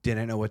before.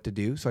 Didn't know what to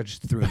do, so I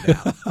just threw them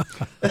down."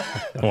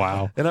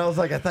 Wow. And I was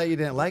like, "I thought you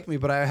didn't like me,"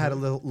 but I had a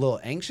little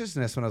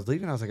anxiousness when I was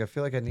leaving. I was like, "I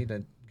feel like I need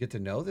to get to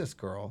know this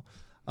girl."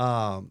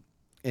 And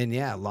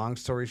yeah, long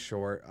story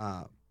short,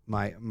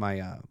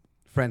 my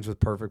friends with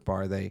Perfect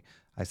Bar,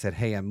 I said,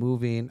 "Hey, I'm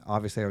moving.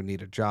 Obviously, I would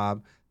need a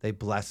job." They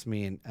blessed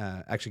me and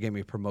actually gave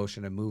me a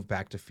promotion and moved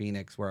back to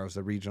Phoenix, where I was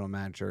the regional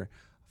manager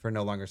for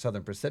no longer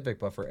Southern Pacific,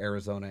 but for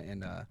Arizona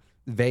and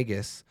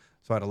Vegas.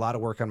 So I had a lot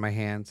of work on my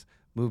hands.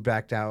 Moved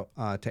back out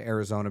to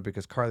Arizona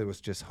because Carly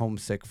was just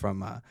homesick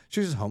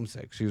she was just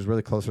homesick. She was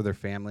really close with her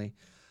family.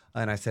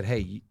 And I said,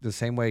 "Hey, the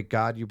same way,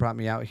 God, you brought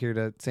me out here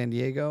to San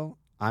Diego,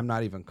 I'm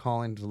not even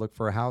calling to look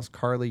for a house.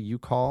 Carly, you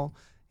call.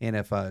 And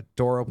if a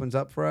door opens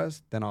up for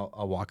us, then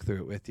I'll walk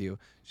through it with you."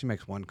 She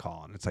makes one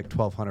call, and it's like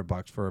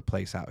 $1,200 for a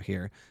place out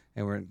here.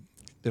 And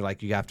they're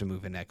like, "You have to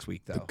move in next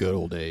week, though." The good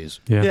old days.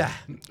 Yeah.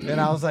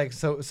 And I was like,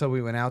 so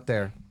we went out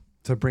there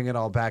to bring it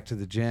all back to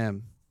the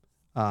gym.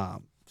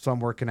 So I'm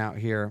working out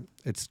here.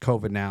 It's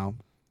COVID now.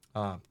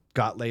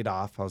 Got laid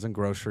off. I was in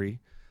grocery.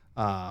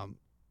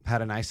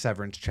 Had a nice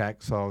severance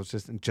check. So I was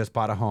just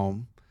bought a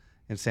home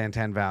in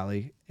Santan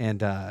Valley.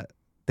 And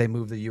they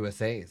moved the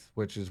USAs,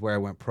 which is where I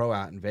went pro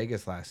out in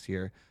Vegas last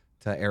year,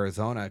 to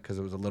Arizona because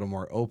it was a little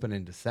more open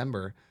in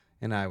December.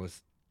 And I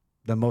was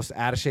the most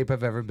out of shape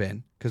I've ever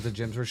been because the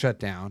gyms were shut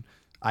down.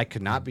 I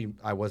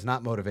was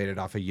not motivated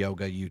off of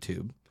yoga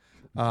YouTube.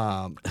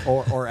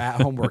 Or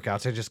at home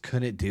workouts. I just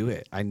couldn't do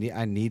it. I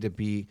need to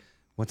be,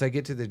 once I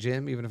get to the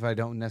gym, even if I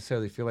don't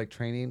necessarily feel like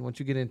training, once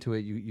you get into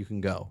it, you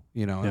can go,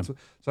 Yeah. So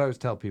I always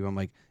tell people, I'm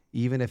like,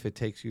 even if it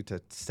takes you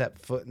to step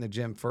foot in the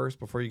gym first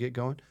before you get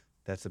going,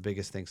 that's the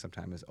biggest thing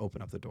sometimes, is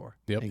open up the door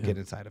and get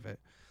inside of it.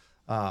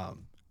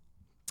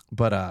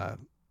 But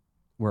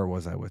where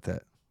was I with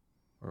it?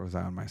 Where was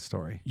I on my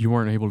story? You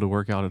weren't able to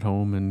work out at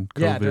home and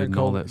COVID and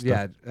all that stuff.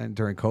 Yeah, and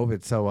during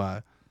COVID. So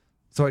I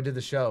did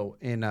the show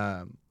in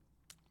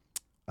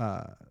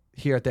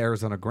here at the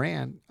Arizona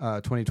Grand,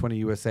 2020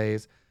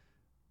 USA's,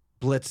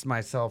 blitzed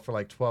myself for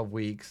like 12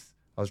 weeks.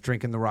 I was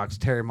drinking the Rock's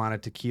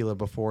Terramana tequila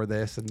before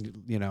this,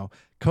 and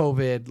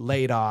COVID,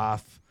 laid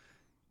off,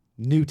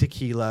 new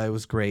tequila. It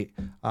was great.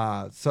 And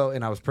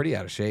I was pretty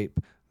out of shape,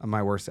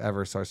 my worst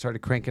ever. So I started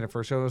cranking it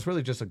for a show. It was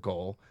really just a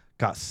goal.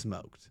 Got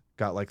smoked.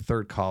 Got like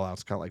third call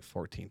outs. Got like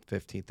 14th,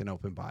 15th in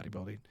open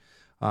bodybuilding.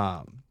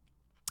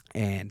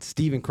 And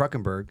Steven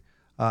Kruckenberg,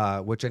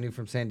 which I knew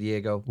from San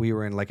Diego. We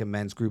were in like a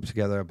men's group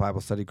together, a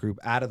Bible study group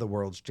out of the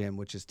World's Gym,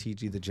 which is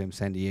TG the Gym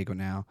San Diego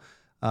now.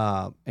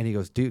 And he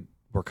goes, "Dude,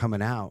 we're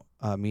coming out,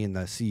 me and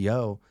the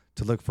CEO,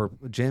 to look for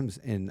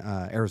gyms in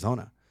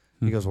Arizona."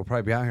 He goes, "We'll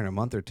probably be out here in a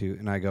month or two."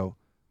 And I go,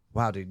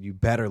 "Wow, dude, you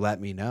better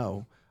let me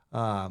know.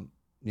 I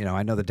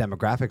know the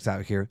demographics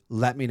out here.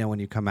 Let me know when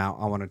you come out.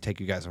 I want to take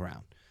you guys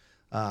around."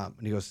 And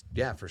he goes,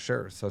 "Yeah, for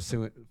sure." So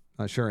soon,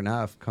 sure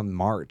enough, come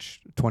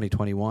March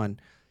 2021,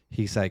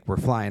 he's like, "We're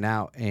flying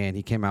out." And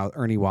he came out,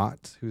 Ernie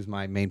Watts, who's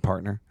my main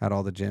partner at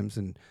all the gyms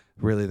and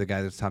really the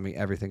guy that's taught me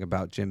everything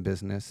about gym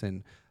business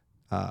and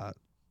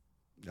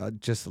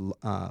just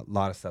a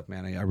lot of stuff,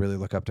 man. I really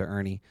look up to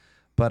Ernie.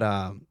 But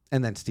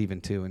and then Steven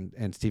too.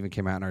 And Steven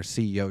came out, and our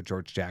CEO,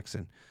 George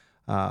Jackson.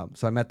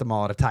 So I met them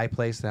all at a Thai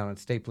place down in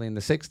Stapley in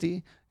the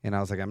 60. And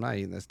I was like, "I'm not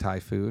eating this Thai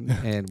food."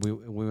 And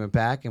we went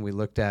back and we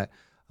looked at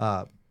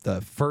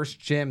the first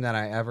gym that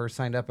I ever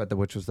signed up at,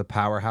 which was the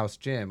Powerhouse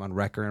Gym on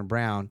Recker and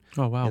Brown.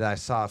 Oh, wow. That I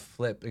saw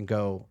flip and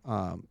go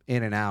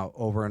in and out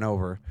over and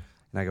over.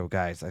 And I go,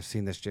 "Guys, I've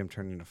seen this gym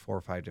turn into 4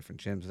 or 5 different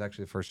gyms. It's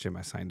actually the first gym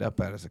I signed up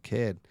at as a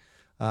kid."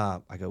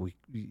 I go,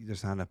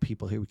 there's not enough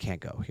people here. We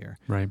can't go here.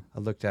 Right. I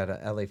looked at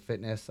LA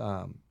Fitness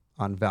on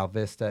Val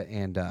Vista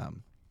and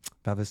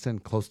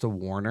close to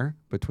Warner,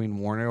 between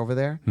Warner over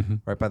there,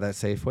 right by that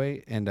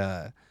Safeway. And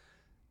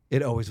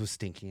it always was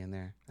stinky in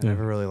there. I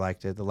never really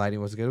liked it. The lighting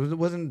wasn't good. It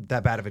wasn't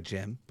that bad of a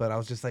gym, but I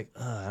was just like,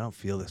 I don't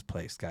feel this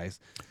place, guys.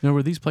 Now,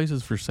 were these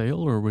places for sale,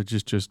 or was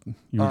just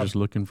you were just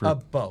looking for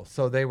both?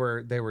 So they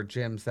were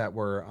gyms that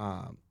were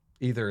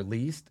either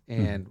leased,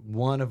 and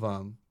one of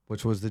them,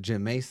 which was the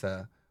gym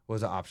Mesa,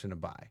 was an option to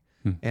buy.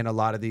 and a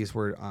lot of these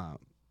were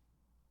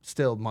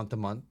still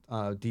month-to-month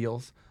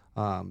deals.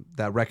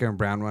 That Record and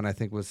Brown one, I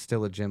think, was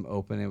still a gym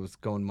open. It was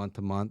going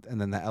month-to-month, and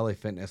then the LA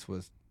Fitness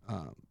was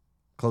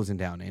closing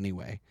down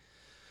anyway.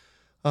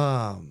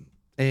 And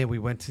we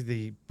went to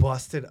the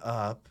busted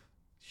up,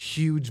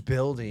 huge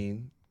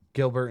building,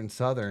 Gilbert and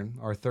Southern,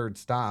 our third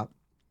stop,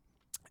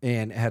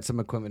 and it had some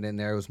equipment in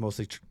there. It was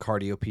mostly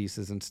cardio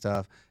pieces and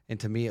stuff. And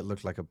to me, it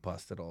looked like a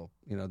busted old,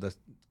 the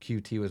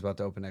QT was about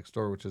to open next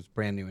door, which was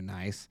brand new and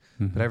nice,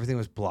 but everything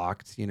was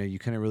blocked. You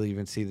couldn't really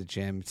even see the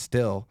gym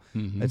still.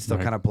 It's still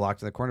kind of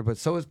blocked in the corner, but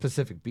so is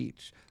Pacific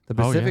Beach. The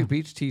Pacific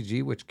Beach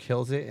TG, which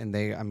kills it, and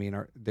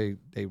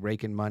they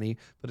rake in money,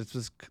 but it's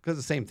just because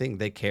the same thing.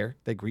 They care.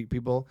 They greet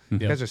people. You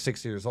guys are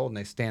 60 years old, and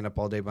they stand up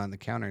all day behind the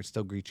counter and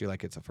still greet you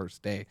like it's a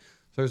first day.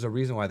 So there's a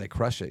reason why they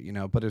crush it,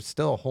 but it's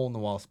still a hole in the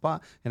wall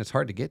spot, and it's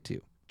hard to get to.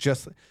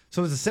 So it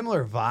was a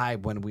similar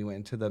vibe when we went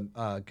into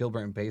the Gilbert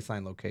and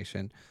Baseline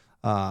location,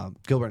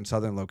 Gilbert and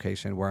Southern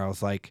location, where I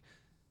was like,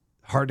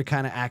 hard to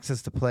kind of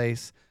access the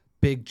place,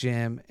 big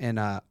gym, and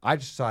I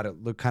just thought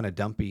it looked kind of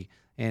dumpy.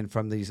 And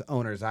from these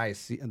owners'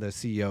 eyes, the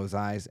CEO's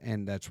eyes,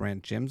 and that's ran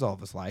gyms all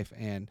of his life,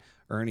 and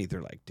Ernie,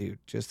 they're like, dude,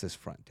 just this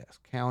front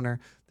desk counter,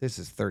 this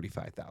is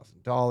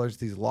 $35,000.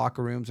 These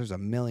locker rooms, there's $1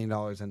 million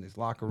in these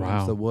locker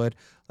rooms, the wood.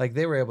 Like,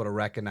 they were able to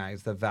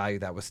recognize the value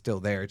that was still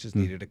there. It just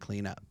needed to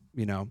clean up,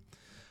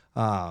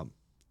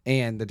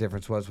 And the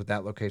difference was with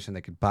that location,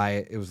 they could buy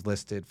it. It was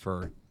listed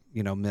for,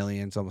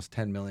 millions, almost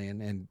 10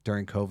 million. And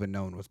during COVID,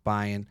 no one was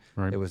buying.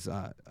 Right. It was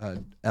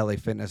LA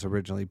Fitness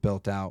originally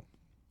built out,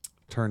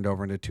 turned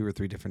over into 2 or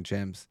 3 different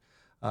gyms.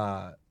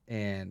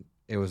 And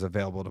it was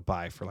available to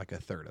buy for like a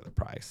third of the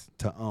price.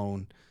 To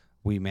own,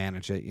 we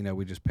manage it.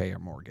 We just pay our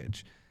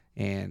mortgage.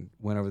 And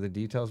went over the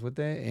details with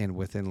it. And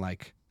within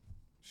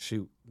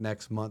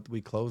next month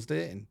we closed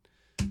it. And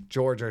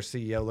George, our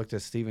CEO, looked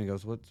at Steven and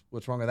goes,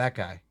 what's wrong with that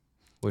guy?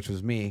 Which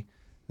was me.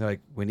 They're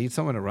like, we need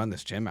someone to run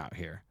this gym out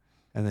here.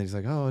 And then he's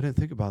like, oh, I didn't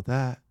think about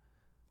that.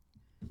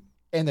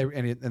 And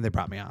they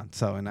brought me on.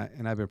 So and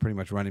I've been pretty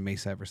much running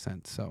Mesa ever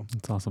since. So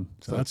that's awesome.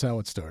 So that's how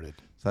it started.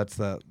 So that's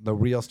the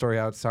real story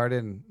how it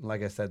started. And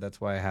like I said,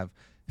 that's why I have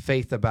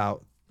faith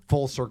about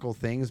full circle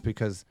things,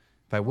 because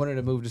if I wanted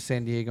to move to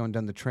San Diego and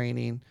done the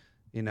training,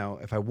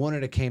 if I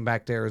wanted to came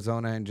back to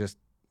Arizona and just,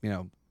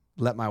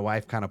 let my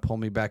wife kind of pull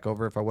me back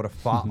over, if I would have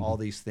fought all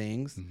these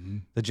things,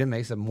 the Gym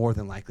Mesa more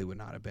than likely would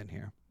not have been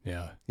here.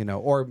 Yeah.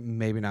 Or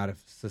maybe not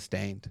have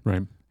sustained.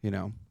 Right.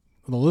 The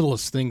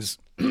littlest things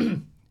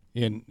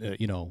in,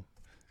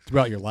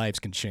 throughout your lives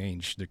can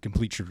change the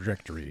complete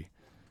trajectory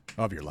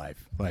of your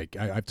life. Like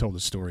I've told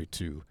this story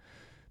to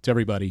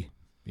everybody,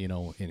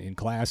 in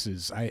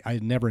classes. I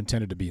never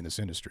intended to be in this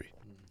industry.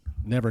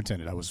 Never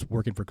intended. I was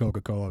working for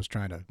Coca-Cola. I was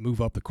trying to move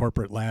up the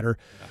corporate ladder.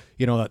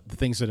 The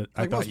things that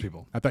I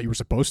thought you were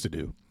supposed to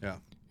do. Yeah.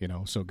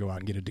 So go out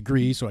and get a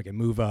degree so I can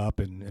move up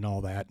and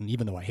all that. And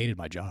even though I hated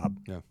my job,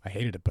 I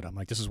hated it, but I'm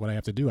like, this is what I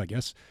have to do, I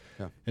guess.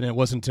 Yeah. And it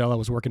wasn't until I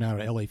was working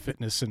out at LA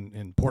Fitness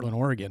in Portland,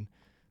 Oregon,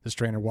 this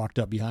trainer walked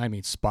up behind me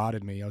and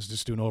spotted me. I was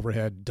just doing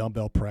overhead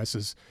dumbbell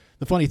presses.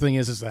 The funny thing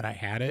is that I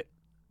had it.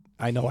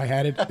 I know I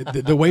had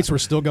it. The weights were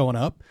still going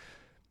up,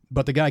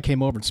 but the guy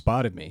came over and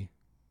spotted me.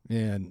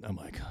 And I'm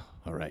like,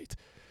 all right.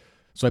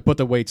 So I put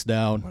the weights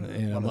down,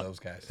 and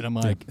I'm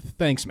like,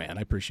 thanks, man.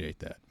 I appreciate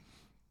that.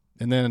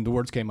 And then the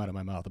words came out of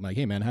my mouth. I'm like,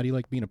 hey, man, how do you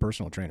like being a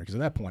personal trainer? Because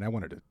at that point, I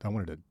wanted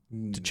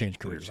to change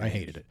careers. I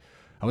hated it.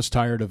 I was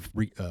tired of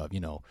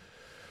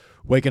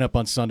waking up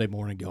on Sunday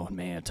morning going,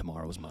 man,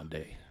 tomorrow's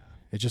Monday.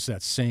 It's just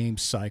that same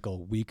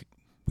cycle week.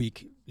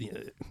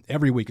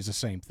 Every week is the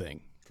same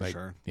thing. Like,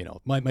 sure.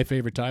 My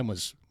favorite time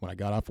was when I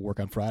got off of work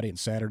on Friday and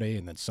Saturday,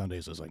 and then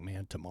Sundays I was like,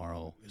 man,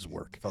 tomorrow is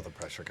work. Felt the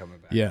pressure coming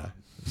back. Yeah.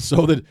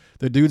 So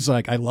the dude's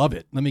like, I love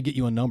it. Let me get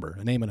you a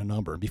name and a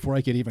number. And before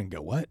I could even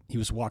go, what? He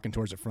was walking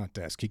towards the front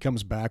desk. He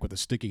comes back with a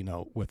sticky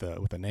note with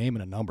a name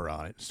and a number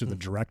on it. It's to the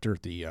director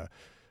at the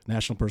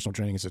National Personal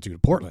Training Institute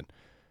of Portland.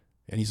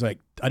 And he's like,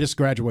 I just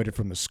graduated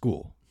from the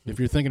school. If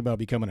you're thinking about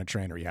becoming a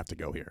trainer, you have to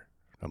go here.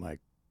 I'm like,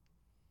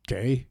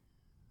 okay,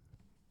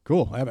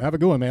 cool. Have a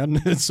good one,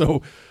 man. And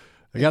so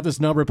I got this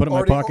number, put it in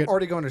my pocket.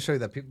 Already going to show you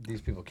that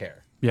these people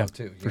care. Yeah,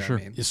 too. For sure.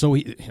 I mean? So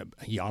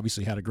he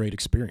obviously had a great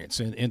experience.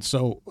 And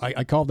so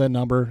I called that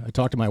number. I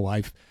talked to my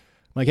wife.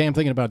 I'm like, hey, I'm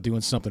thinking about doing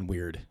something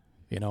weird.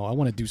 I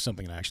want to do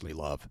something I actually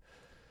love.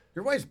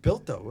 Your wife's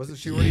built, though. Wasn't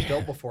she already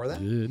built before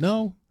that?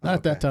 No, not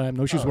at that time.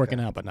 No, she was working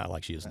out, but not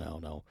like she is now.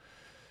 No.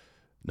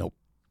 Nope.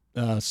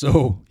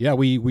 So, yeah,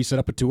 we set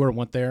up a tour and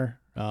went there.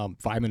 5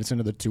 minutes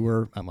into the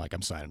tour, I'm like,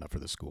 I'm signing up for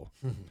this school.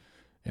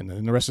 And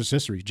then the rest is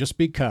history, just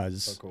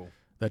because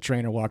that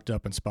trainer walked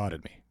up and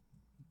spotted me.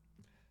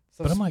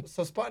 So, but I'm like,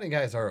 so spotting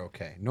guys are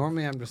okay.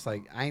 Normally, I'm just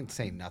like, I ain't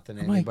saying nothing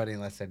to anybody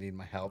unless I need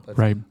my help.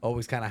 That's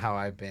always kind of how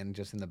I've been,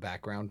 just in the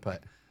background.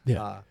 But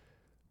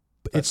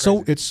it's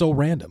so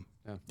random.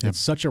 Yeah. It's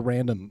such a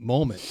random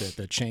moment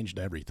that changed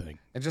everything.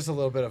 And just a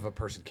little bit of a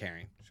person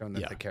caring, showing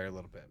that they care a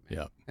little bit. Man.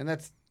 Yeah, and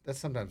that's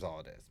sometimes all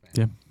it is,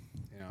 man.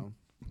 Yeah,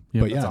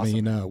 Yeah, but yeah, that's I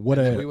mean, awesome. what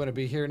And then a we wouldn't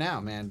be here now,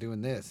 man,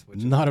 doing this.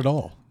 Which not at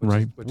all.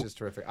 right. which is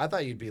terrific. I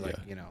thought you'd be like,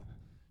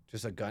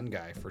 just a gun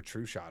guy for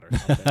True Shot or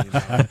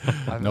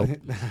something. Nope,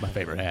 my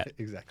favorite hat.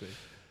 Exactly.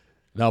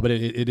 No, but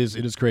it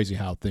is crazy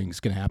how things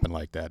can happen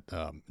like that.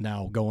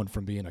 Now going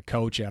from being a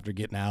coach after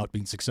getting out,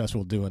 being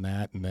successful doing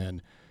that, and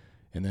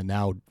then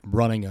now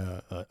running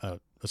a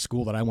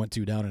school that I went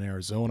to down in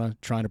Arizona,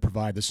 trying to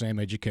provide the same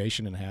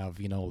education and have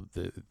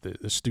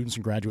the students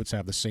and graduates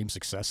have the same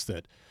success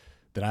that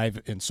I've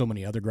and so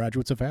many other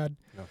graduates have had.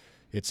 Yeah.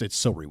 It's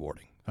so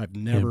rewarding. I've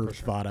never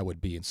thought I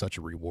would be in such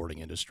a rewarding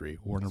industry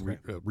or in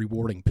a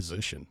rewarding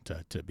position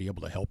to be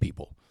able to help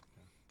people.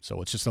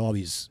 So it's just all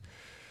these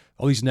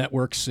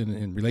networks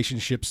and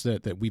relationships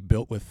that we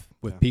built with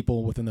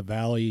people within the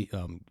valley,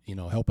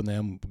 helping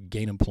them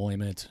gain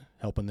employment,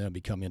 helping them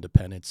become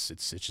independent.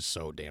 It's just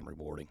so damn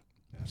rewarding.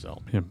 Yeah.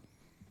 So yeah,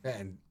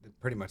 and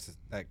pretty much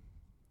that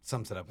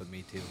sums it up with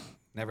me too.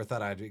 Never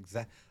thought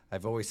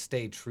I've always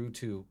stayed true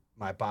to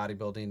my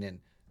bodybuilding and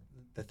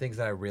the things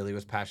that I really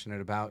was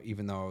passionate about,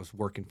 even though I was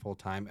working full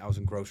time. I was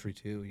in grocery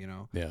too,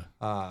 Yeah.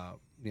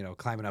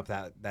 Climbing up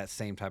that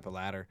same type of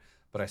ladder.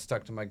 But I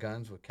stuck to my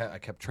guns. I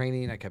kept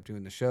training. I kept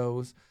doing the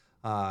shows.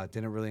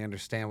 Didn't really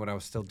understand what I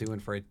was still doing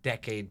for a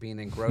decade being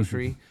in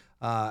grocery.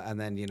 And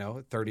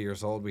then, 30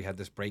 years old, we had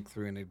this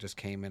breakthrough, and it just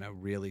came in a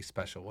really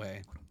special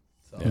way.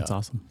 So, That's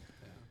awesome.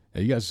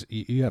 Yeah, you guys,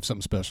 you have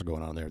something special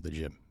going on there at the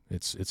gym.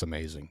 It's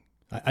amazing.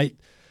 I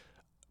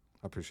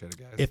appreciate it,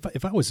 guys.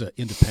 If I was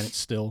independent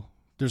still,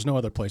 there's no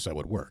other place I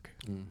would work.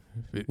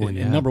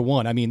 And number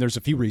one, I mean, there's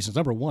a few reasons.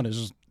 Number one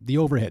is the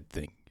overhead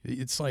thing.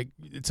 It's like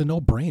it's a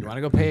no-brainer. You want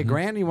to go pay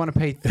 $1,000? You want to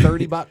pay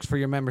 $30 for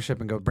your membership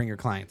and go bring your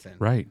clients in?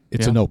 Right.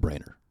 It's a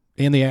no-brainer,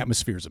 and the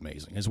atmosphere is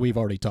amazing, as we've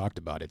already talked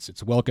about.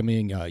 It's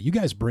welcoming. You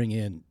guys bring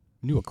in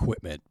new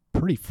equipment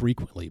pretty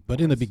frequently,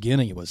 but in the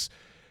beginning, it was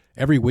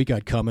every week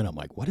I'd come in. I'm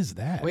like, what is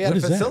that? We had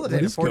what a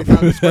facilitated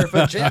 40,000 square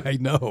foot gym. I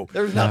know.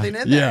 There was nothing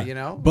in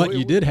there, But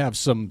you did have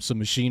some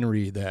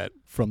machinery that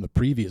from the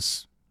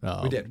previous.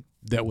 We did.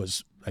 That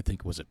was, I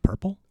think, was it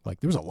purple?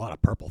 Like there was a lot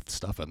of purple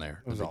stuff in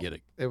there.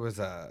 It was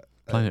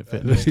Planet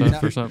Fitness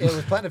stuff or something. It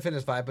was Planet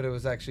Fitness 5, but it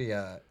was actually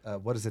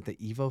what is it? The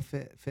Evo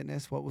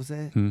Fitness? What was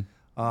it?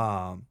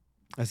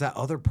 Is that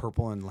other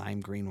purple and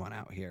lime green one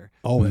out here?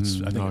 Oh,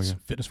 it's I think it's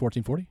Fitness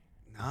 1440.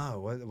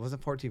 No, it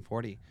wasn't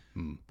 1440.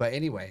 But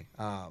anyway,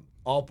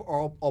 all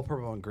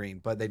purple and green.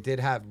 But they did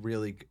have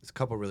a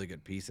couple really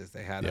good pieces.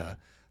 They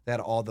had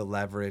all the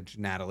leverage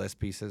Nautilus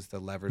pieces, the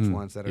leverage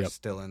ones that are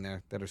still in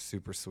there that are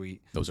super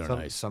sweet. Those are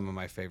nice. Some of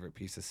my favorite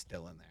pieces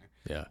still in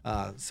there.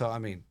 Yeah. So I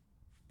mean,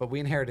 but we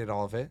inherited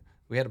all of it.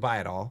 We had to buy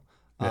it all.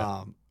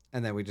 Yeah.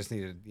 And then we just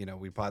needed,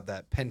 we bought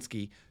that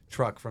Penske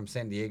truck from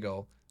San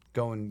Diego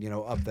going,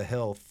 up the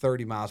hill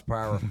 30 miles per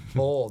hour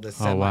full. This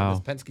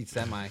Penske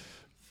semi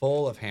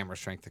full of hammer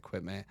strength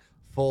equipment,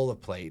 full of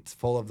plates,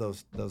 full of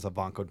those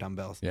Avanco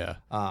dumbbells. Yeah.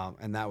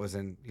 And that was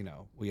in,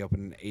 we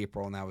opened in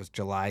April, and that was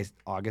July,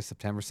 August,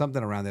 September,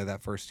 something around there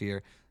that first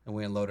year. And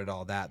we unloaded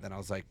all that. Then I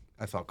was like,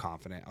 I felt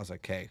confident. I was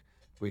like, hey,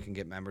 we can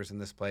get members in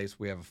this place.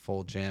 We have a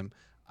full gym.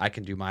 I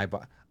can do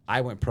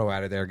I went pro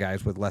out of there,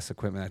 guys, with less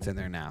equipment that's in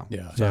there now.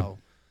 Yeah. So,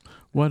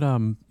 what?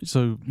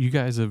 So you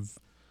guys have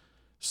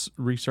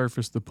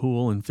resurfaced the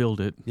pool and filled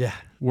it. Yeah.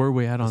 Where are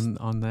we at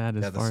on that?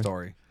 As the far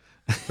story.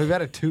 So we've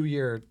had a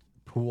 2-year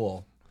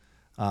pool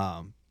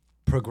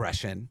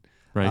progression.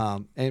 Right.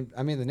 And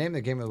I mean, the name of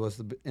the game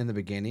was in the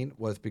beginning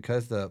was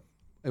because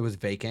it was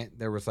vacant.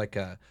 There was like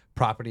a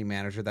property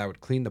manager that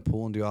would clean the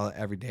pool and do all that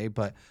every day.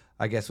 But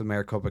I guess with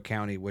Maricopa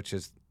County, which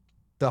is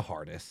the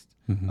hardest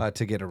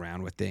to get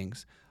around with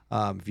things.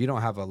 If you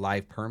don't have a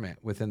live permit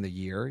within the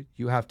year,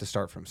 you have to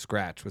start from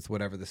scratch with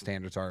whatever the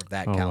standards are of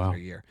that calendar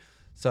year.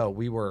 So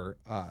we were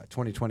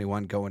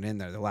 2021 going in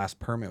there. The last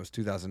permit was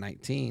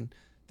 2019.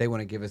 They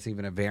wouldn't give us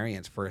even a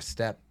variance for a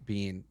step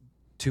being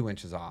 2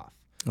 inches off.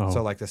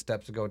 So like the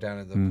steps to go down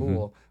into the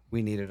pool,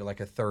 we needed like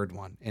a third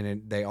one,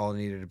 and they all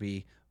needed to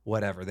be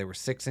whatever. They were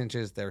 6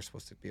 inches. They were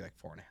supposed to be like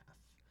 4.5.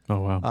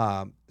 Oh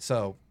wow.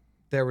 So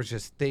there was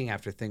just thing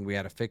after thing we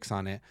had to fix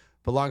on it.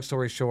 But long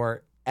story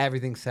short,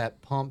 everything's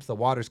set, pumps, the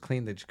water's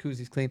clean, the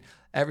jacuzzi's clean,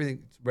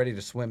 everything's ready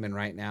to swim in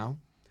right now.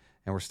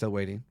 And we're still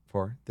waiting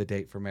for the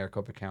date for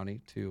Maricopa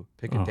County to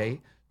pick a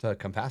date to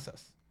come pass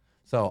us.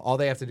 So all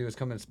they have to do is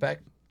come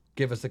inspect,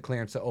 give us the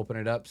clearance to open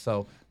it up,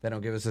 so they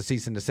don't give us a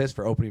cease and desist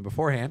for opening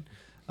beforehand,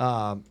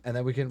 and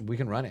then we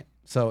can run it.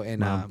 So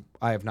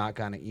I have not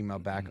gotten an email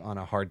back on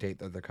a hard date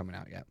that they're coming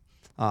out yet.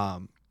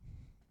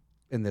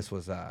 And this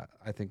was I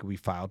think we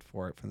filed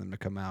for it for them to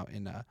come out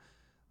in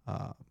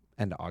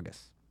end of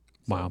August.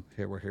 So wow.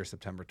 We're here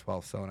September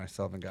 12th, so and I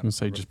still haven't got.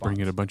 Say just bring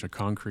in a bunch of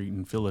concrete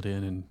and fill it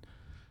in and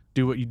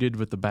do what you did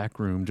with the back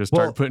room. Just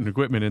start putting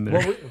equipment in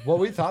there.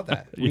 We thought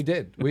that. We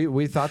did.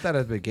 We thought that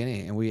at the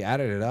beginning, and we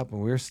added it up,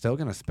 and we were still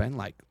going to spend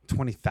like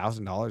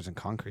 $20,000 in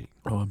concrete.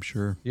 Oh, I'm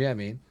sure. Yeah, I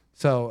mean.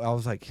 So I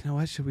was like, you know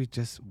what? Should we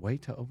just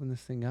wait to open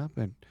this thing up,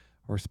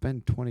 or or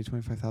spend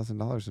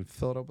 $25,000 and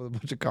fill it up with a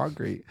bunch of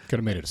concrete. Could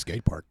have made it a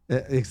skate park.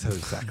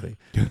 Exactly.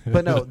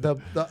 But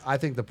no, I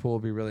think the pool will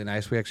be really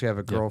nice. We actually have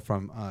a girl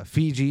from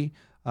Fiji.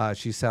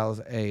 She sells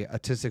a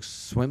autistic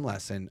swim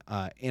lesson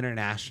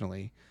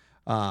internationally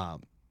for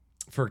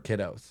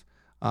kiddos.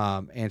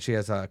 And she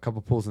has a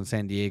couple pools in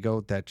San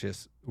Diego that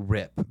just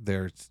rip.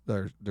 They're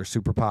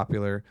super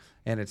popular,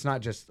 and it's not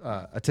just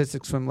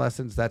autistic swim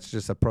lessons. That's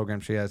just a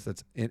program she has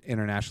that's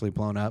internationally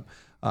blown up.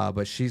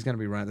 But she's going to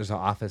be running. There's an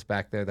office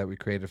back there that we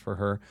created for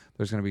her.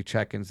 There's going to be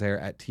check-ins there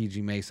at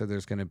TG Mesa.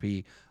 There's going to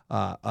be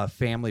a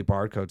family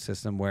barcode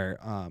system where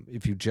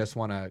if you just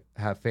want to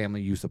have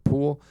family use the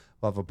pool,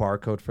 we'll have a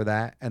barcode for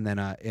that, and then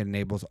it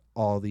enables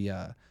all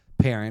the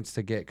parents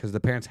to get, because the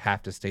parents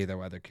have to stay there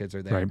while their kids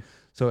are there. Right.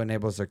 So it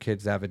enables their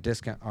kids to have a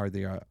discount, or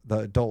the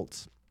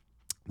adults,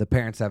 the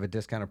parents have a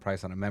discounted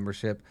price on a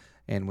membership.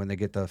 And when they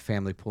get the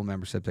family pool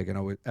membership,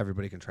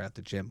 everybody can try out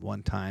the gym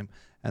one time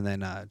and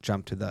then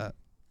jump to the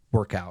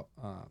workout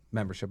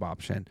membership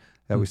option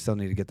that we still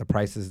need to get the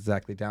prices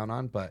exactly down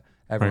on, but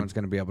everyone's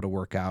going to be able to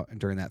work out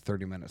during that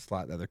 30-minute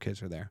slot that their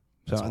kids are there.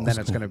 So That's and awesome.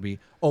 then it's going to be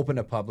open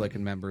to public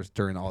and members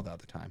during all the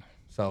other time.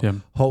 So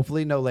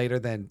hopefully no later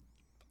than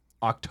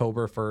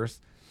October 1st,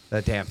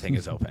 the damn thing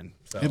is open.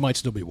 So. It might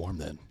still be warm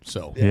then,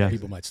 so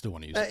people might still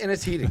want to use it. And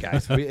it's heated,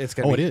 guys. It's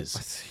gonna it be is.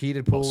 It's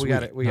heated pool.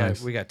 Oh, we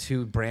sweet. got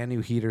 2 brand new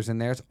heaters in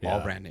there. It's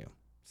all brand new.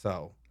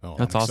 So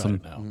That's I'm awesome.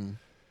 excited now.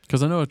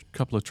 Because I know a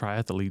couple of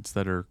triathletes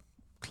that are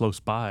close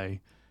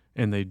by,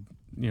 and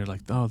you're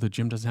like, oh, the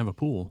gym doesn't have a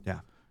pool. Yeah.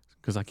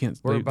 Because I can't.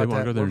 We're They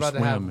want to go there and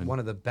to have swim. one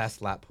of the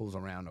best lap pools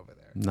around over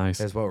there. Nice.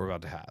 Is what we're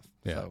about to have.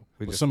 Yeah, So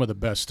with some of the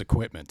best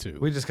equipment too.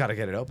 we just got to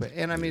get it open.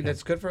 And I mean,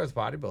 that's good for us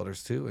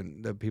bodybuilders too,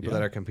 and the people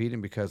that are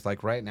competing, because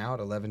like right now at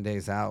 11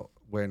 days out,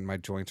 when my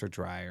joints are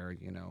drier,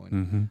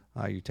 and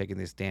you're taking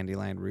this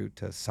dandelion route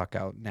to suck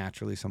out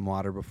naturally some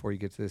water before you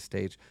get to this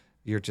stage,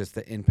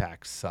 the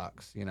impact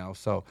sucks,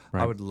 So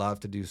I would love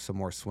to do some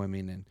more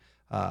swimming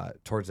and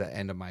towards the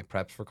end of my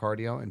preps for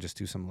cardio and just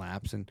do some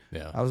laps. And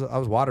I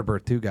was water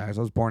birthed too, guys.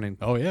 I was born in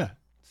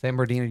San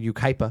Bernardino,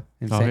 Yucaipa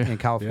in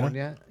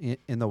California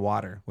in the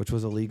water, which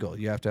was illegal.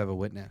 You have to have a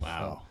witness.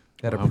 Wow.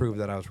 So that to prove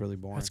that I was really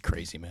born. That's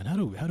crazy, man. How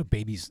do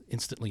babies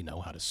instantly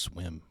know how to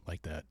swim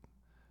like that?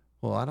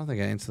 Well, I don't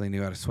think I instantly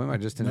knew how to swim. I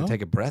just didn't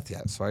take a breath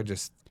yet. So I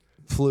just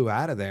flew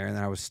out of there, and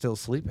then I was still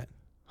sleeping.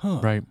 Huh.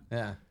 Right.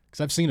 Yeah.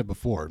 Because I've seen it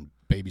before.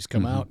 Babies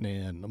come out,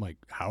 and I'm like,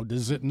 how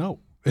does it know?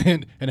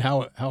 And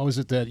how is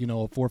it that,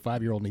 a 4 or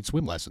 5 year old needs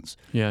swim lessons?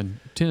 Yeah, in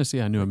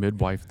Tennessee, I knew a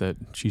midwife that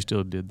she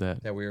still did that.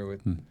 Yeah, we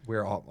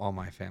were all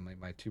my family,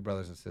 my 2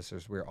 brothers and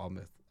sisters, we were all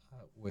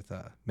with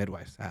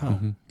midwives at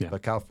home. Yeah.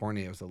 But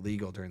California, it was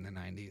illegal during the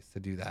 90s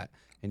to do that.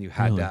 And you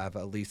had to have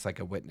at least like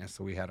a witness.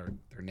 So we had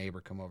their neighbor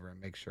come over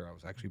and make sure I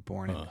was actually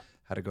born and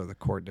had to go to the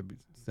court.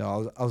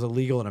 So I was a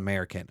legal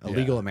American.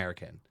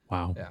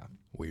 Wow. Yeah.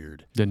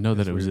 Weird. Didn't know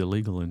that it was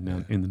illegal in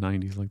the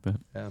 90s like that.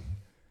 Yeah.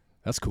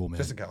 That's cool, man.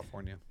 Just in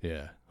California.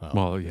 Yeah.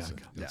 Well, yeah.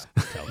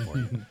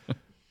 California.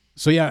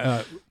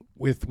 So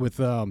with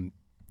the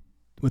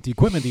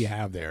equipment that you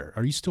have there,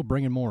 are you still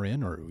bringing more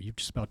in, or are you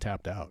just about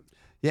tapped out?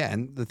 Yeah,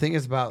 and the thing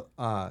is about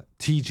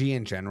TG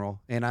in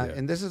general,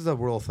 and this is the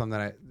rule of thumb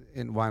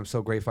and why I'm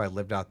so grateful I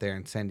lived out there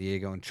in San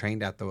Diego and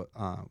trained at the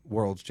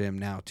World's Gym,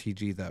 now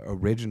TG, the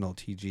original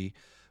TG,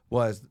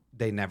 was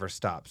they never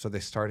stopped. So they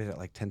started at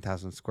like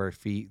 10,000 square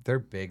feet. They're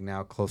big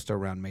now, close to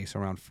around Mesa,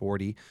 around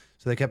 40.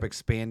 So they kept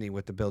expanding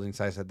with the building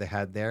size that they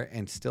had there,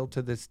 and still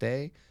to this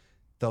day,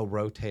 they'll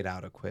rotate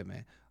out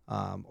equipment.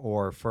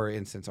 Or for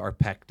instance, our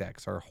pec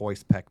decks, our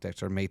hoist pec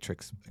decks, or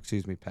matrix,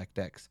 pec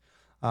decks.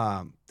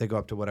 They go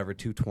up to whatever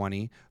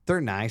 220.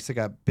 They're nice. They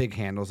got big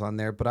handles on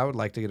there, but I would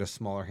like to get a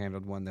smaller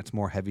handled one that's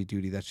more heavy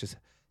duty. That's just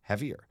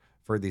heavier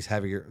for these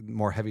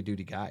more heavy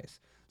duty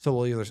guys. So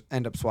we'll either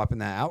end up swapping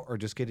that out or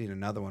just getting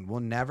another one.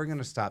 We're never going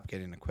to stop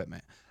getting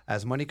equipment.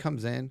 As money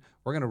comes in,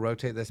 we're going to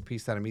rotate this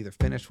piece that I'm either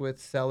finished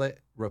with, sell it,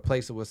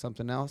 replace it with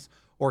something else,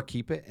 or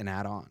keep it and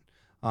add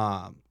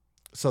on.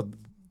 So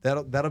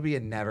that'll be a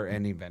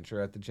never-ending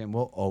venture at the gym.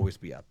 We'll always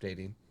be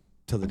updating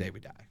till the day we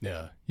die.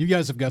 Yeah, you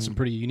guys have got some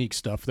pretty unique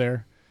stuff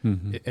there.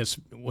 As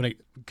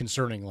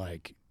concerning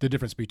like the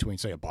difference between,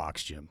 say, a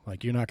box gym.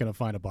 Like you're not going to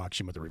find a box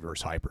gym with a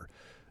reverse hyper.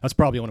 That's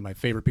probably one of my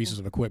favorite pieces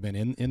of equipment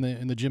in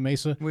the Gym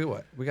Mesa.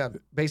 We got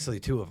basically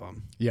 2 of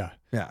them. Yeah.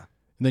 Yeah.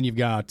 And then you've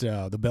got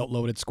the belt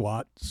loaded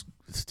squats.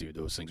 Dude,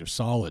 those things are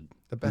solid.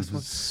 The best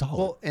ones. Solid.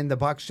 Well, in the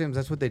box gyms,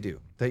 that's what they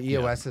do. The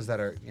EOSs that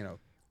are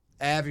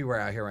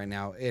everywhere out here right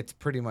now. It's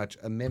pretty much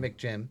a mimic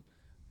gym.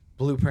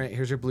 Blueprint.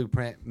 Here's your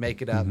blueprint.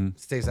 Make it up.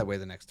 Stays that way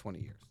the next 20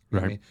 years. You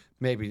know what I mean?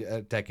 Maybe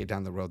a decade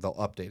down the road, they'll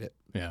update it.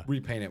 Yeah.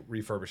 Repaint it,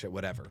 refurbish it,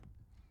 whatever.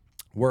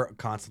 We're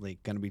constantly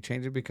going to be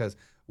changing because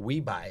we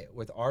buy it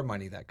with our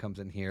money that comes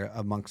in here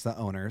amongst the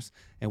owners,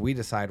 and we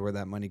decide where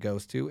that money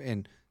goes to.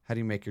 And how do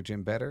you make your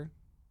gym better?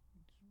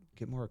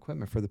 Get more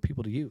equipment for the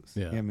people to use.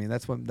 Yeah. You know what I mean,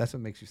 that's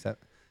what makes you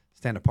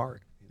stand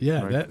apart.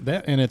 Yeah,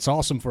 that and it's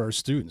awesome for our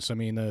students. I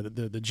mean,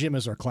 the gym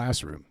is our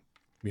classroom.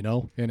 you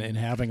know, and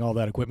having all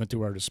that equipment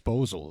to our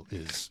disposal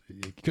is,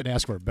 you couldn't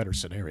ask for a better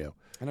scenario.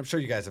 And I'm sure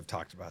you guys have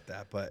talked about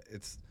that, but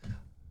it's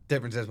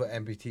differences with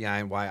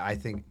MBTI and why I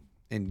think,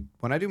 and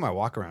when I do my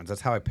walkarounds,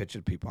 that's how I pitch it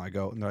to people. I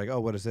go, and they're like, oh,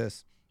 what is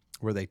this?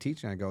 Where they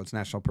teach? And I go, it's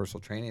National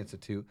Personal Training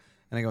Institute.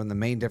 And I go, and the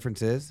main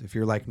difference is, if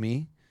you're like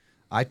me,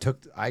 I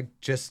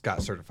just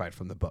got certified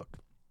from the book.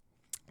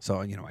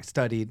 So, you know, I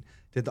studied,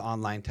 did the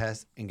online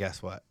test, and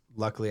guess what?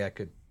 Luckily, I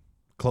could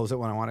close it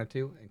when I wanted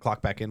to and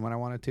clock back in when I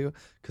wanted to,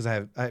 because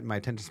my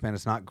attention span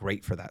is not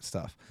great for that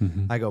stuff.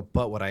 I go,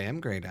 but what I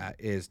am great at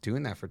is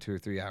doing that for 2 or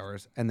 3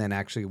 hours, and then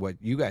actually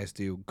what you guys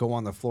do, go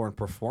on the floor and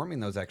performing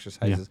those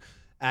exercises,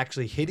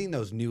 actually hitting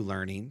those new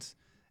learnings,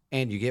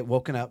 and you get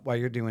woken up while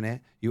you're doing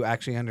it. You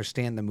actually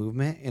understand the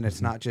movement, and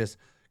it's not just,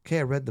 okay,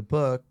 I read the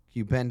book,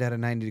 you bend at a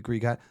 90-degree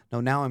cut.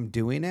 No, now I'm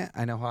doing it.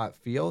 I know how it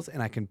feels,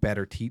 and I can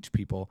better teach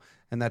people.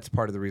 And that's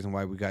part of the reason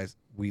why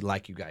we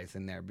like you guys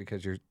in there,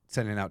 because you're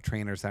sending out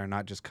trainers that are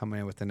not just coming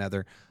in with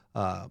another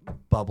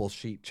bubble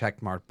sheet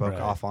checkmark book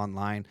off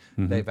online.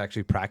 They've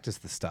actually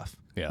practiced the stuff.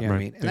 Yeah, you know what I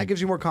mean? And that gives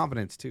you more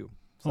confidence too.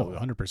 So.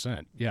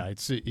 100%. Yeah,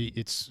 it's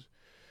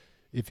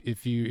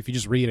if you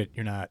just read it,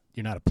 you're not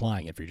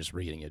applying it if you're just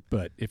reading it.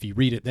 But if you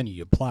read it, then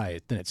you apply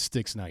it, then it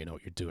sticks. Now you know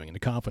what you're doing, and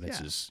the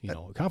confidence is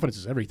confidence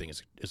is everything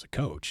as a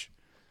coach.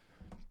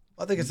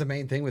 I think it's the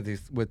main thing with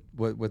these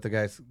with the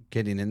guys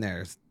getting in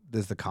there is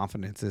the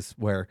confidence. Is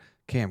where,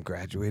 okay, I'm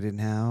graduated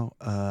now.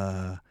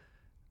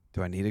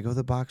 Do I need to go to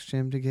the box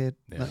gym to get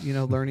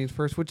learnings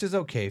first? Which is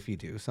okay if you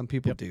do. Some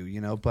people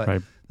do,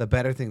 but the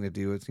better thing to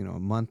do is, a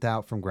month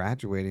out from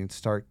graduating,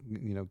 start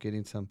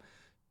getting some,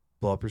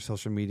 blow up your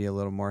social media a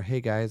little more.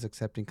 Hey guys,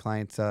 accepting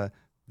clients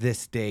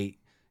this date,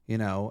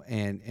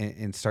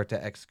 and start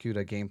to execute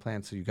a game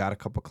plan so you got a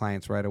couple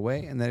clients right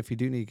away. And then if you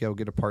do need to go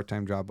get a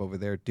part-time job over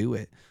there, do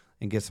it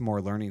and get some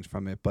more learnings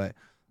from it. But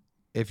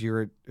if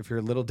you're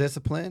a little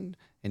disciplined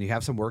and you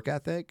have some work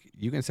ethic,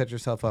 you can set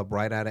yourself up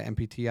right out of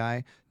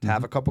MPTI to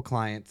have a couple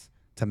clients,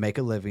 to make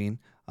a living,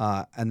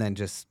 and then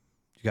just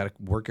you got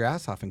to work your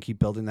ass off and keep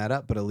building that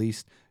up. But at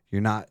least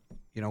you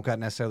don't got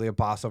necessarily a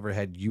boss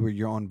overhead. You are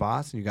your own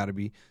boss, and you got to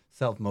be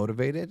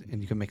self-motivated,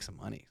 and you can make some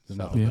money. There's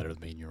nothing better than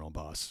being your own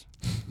boss.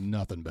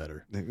 Nothing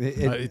better.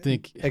 I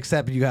think,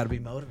 except you got to be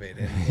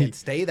motivated and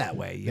stay that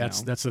way.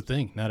 That's the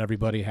thing. Not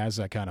everybody has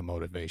that kind of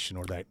motivation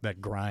or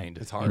that grind.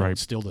 It's hard.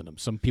 Instilled in them.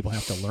 Some people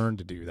have to learn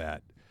to do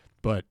that.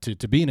 But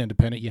to be an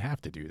independent, you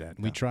have to do that.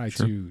 And we try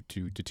to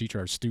teach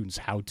our students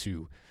how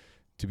to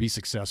be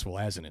successful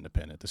as an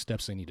independent, the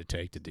steps they need to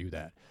take to do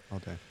that.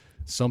 Okay.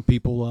 Some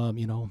people,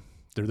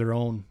 they're their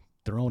own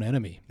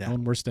enemy, their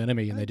own worst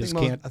enemy, and they just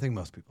can't. I think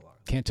most people are.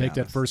 Can't take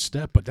that first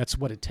step, but that's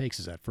what it takes,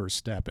 is that first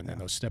step, and then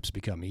those steps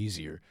become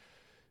easier,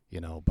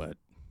 But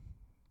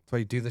that's why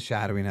you do the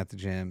shadowing at the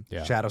gym.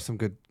 Shadow some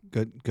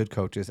good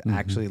coaches.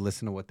 Actually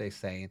listen to what they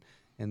say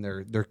and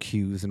their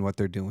cues and what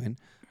they're doing.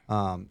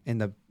 And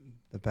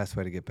the best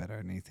way to get better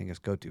at anything is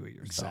go do it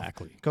yourself.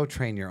 Exactly. Go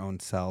train your own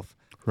self.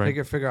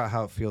 Right. Figure out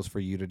how it feels for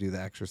you to do the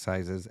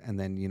exercises, and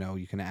then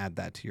you can add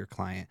that to your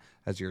client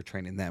as you're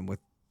training them with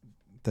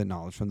the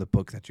knowledge from the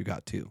book that you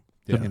got too.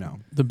 Yeah.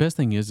 The best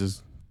thing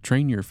is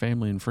train your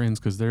family and friends,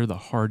 because they're the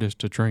hardest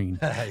to train.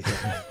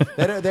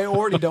 They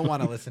already don't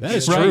want to listen. That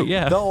is true. Right,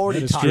 yeah. They'll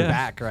already talk true.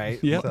 back, right?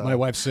 Yeah. So. My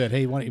wife said,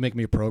 "Hey, why don't you make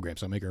me a program?"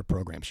 So I make her a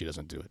program. She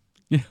doesn't do it.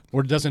 Yeah.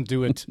 Or doesn't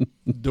do it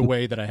the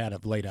way that I had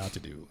it laid out to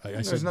do. I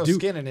There's said, no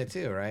skin in it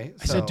too, right?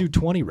 I said, do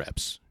 20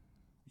 reps.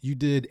 You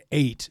did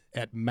 8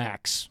 at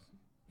max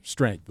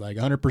strength, like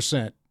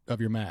 100% of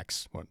your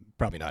max. Well,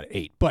 probably not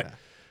 8, but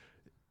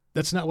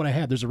that's not what I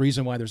had. There's a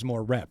reason why there's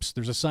more reps.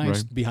 There's a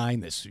science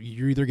behind this.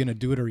 You're either going to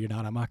do it or you're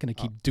not. I'm not going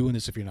to keep doing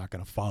this if you're not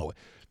going to follow it.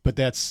 But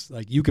that's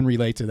like, you can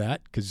relate to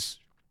that, because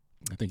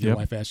I think your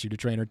wife asked you to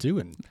train her too.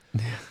 And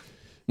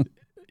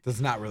does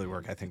not really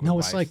work, I think. No,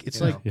 with it's wives, like, it's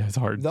like, Yeah, it's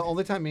hard. the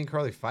only time me and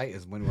Carly fight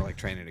is when we're like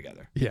training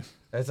together. yeah.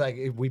 It's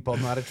like we both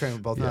know how to train. We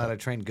both know how to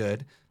train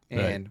good.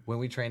 And when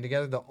we train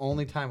together, the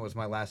only time was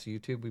my last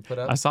YouTube we put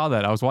up. I saw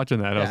that. I was watching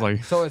that. I was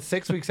like, so it's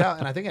 6 weeks out,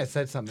 and I think I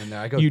said something in there.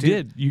 I go, you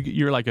Dude. did.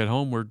 You're like, at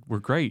home, we're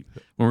great.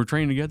 When we're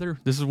training together,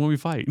 this is when we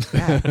fight.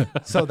 Yeah.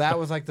 So that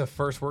was like the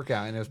first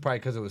workout, and it was probably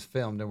because it was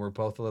filmed, and we're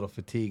both a little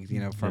fatigued,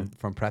 from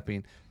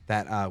prepping,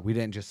 that we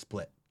didn't just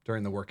split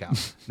during the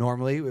workout.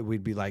 Normally,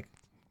 we'd be like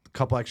a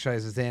couple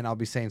exercises in, I'll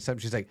be saying something.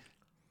 She's like,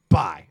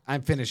 bye.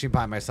 I'm finishing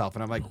by myself.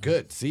 And I'm like,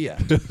 good. See ya.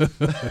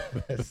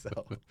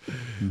 So.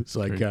 It's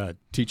like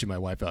teaching my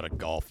wife how to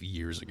golf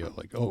years ago,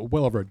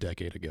 well over a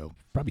decade ago,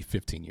 probably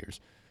 15 years.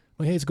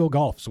 Like, hey, let's go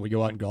golf. So we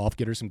go out and golf,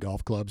 get her some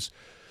golf clubs.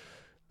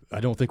 I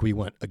don't think we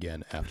went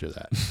again after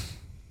that.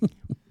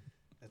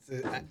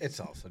 It's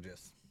also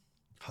just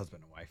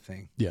husband and wife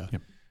thing. Yeah.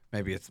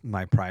 Maybe it's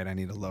my pride I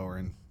need to lower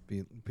and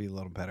be a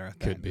little better at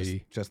that. Could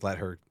be. Just let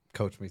her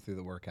coach me through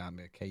the workout and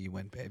be like, hey, you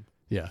win, babe.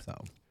 Yeah.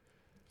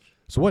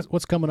 So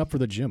what's coming up for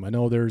the gym? I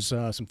know there's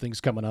some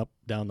things coming up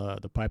down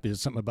the pipe. Is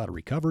it something about a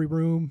recovery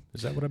room?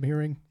 Is that what I'm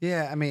hearing?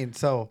 Yeah, I mean,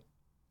 so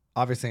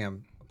obviously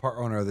I'm a part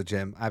owner of the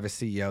gym. I have a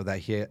CEO that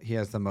he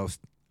has the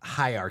most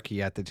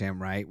hierarchy at the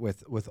gym, right?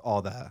 With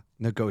all the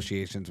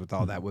negotiations, with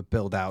all that, with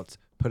build outs,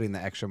 putting the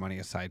extra money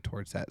aside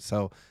towards that.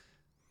 So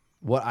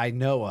what I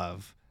know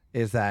of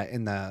is that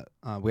in the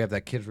we have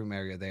that kids room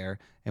area there,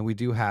 and we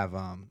do have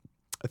a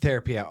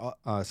therapy at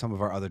some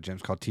of our other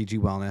gyms called TG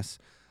Wellness,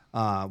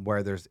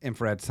 where there's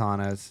infrared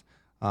saunas,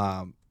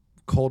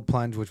 cold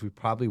plunge, which we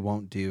probably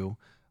won't do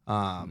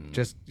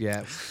just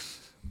yet.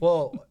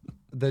 Well,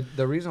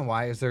 the reason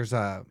why is there's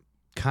a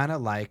kind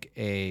of like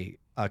a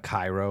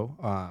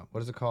chiro.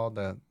 What is it called?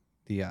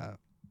 The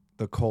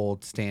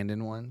cold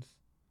stand-in ones.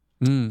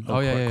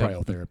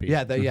 Cryotherapy.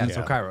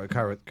 So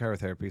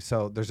cryotherapy.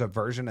 So there's a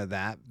version of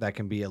that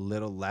can be a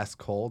little less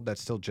cold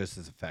that's still just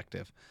as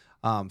effective.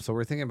 So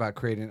we're thinking about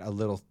creating a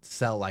little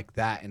cell like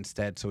that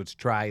instead, so it's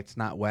dry, it's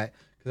not wet,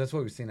 because that's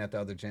what we've seen at the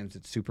other gyms.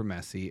 It's super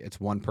messy. It's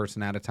one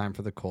person at a time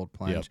for the cold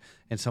plunge,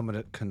 and someone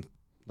that can,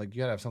 like, you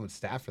gotta have someone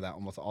staff for that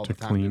almost all the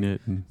time to clean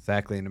it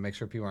exactly, and to make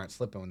sure people aren't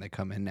slipping when they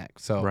come in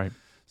next. So right.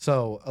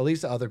 So at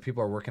least the other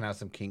people are working out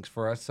some kinks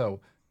for us. So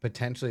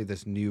potentially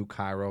this new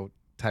chiro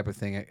type of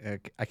thing,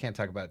 I can't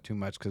talk about it too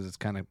much because it's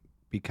kind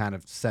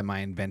of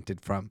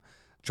semi-invented from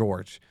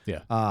George.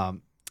 Yeah.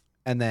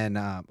 And then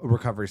a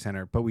recovery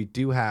center. But we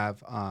do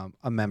have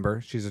a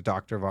member. She's a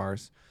doctor of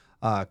ours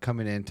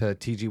coming into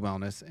TG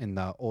Wellness in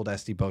the old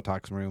SD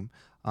Botox room.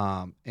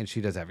 And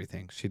she does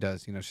everything. She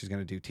does, she's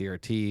going to do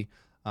TRT,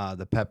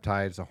 the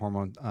peptides, the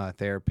hormone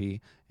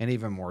therapy, and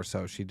even more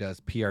so, she does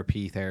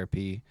PRP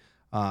therapy.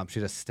 She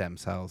does stem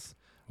cells.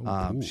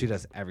 She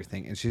does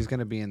everything, and she's going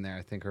to be in there.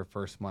 I think her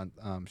first month,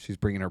 she's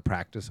bringing her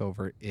practice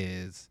over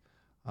is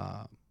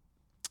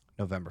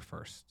November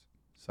 1st.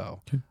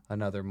 So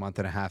another month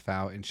and a half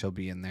out, and she'll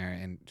be in there,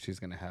 and she's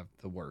going to have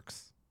the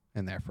works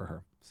in there for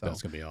her. So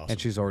that's going to be awesome.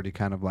 And she's already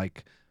kind of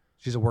like,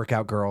 she's a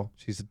workout girl.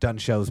 She's done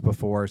shows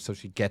before, so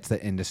she gets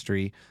the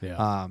industry.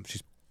 Yeah.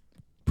 She's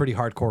pretty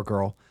hardcore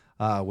girl,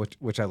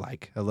 which I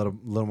like, a little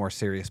more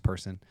serious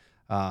person.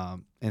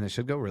 And it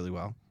should go really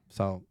well.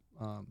 So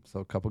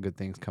a couple good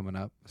things coming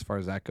up as far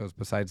as that goes,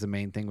 besides the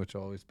main thing, which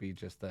will always be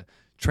just the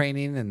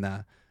training and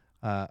the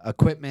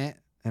equipment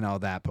and all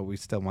that. But we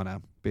still want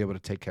to be able to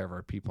take care of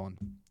our people and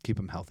keep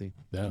them healthy.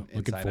 Yeah,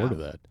 looking forward to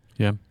that.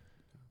 Yeah.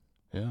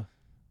 Yeah.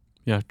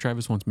 Yeah,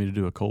 Travis wants me to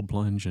do a cold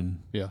plunge,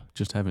 and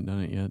just haven't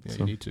done it yet. Yeah, so.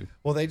 you need to.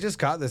 Well, they just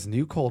got this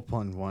new cold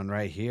plunge one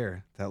right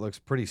here that looks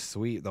pretty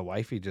sweet. The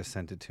wifey just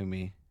sent it to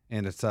me,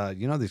 and it's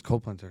these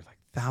cold plunges are like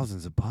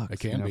thousands of bucks. It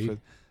can be.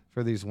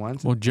 For these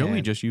ones. Well,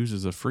 Joey just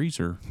uses a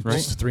freezer, right?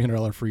 It's a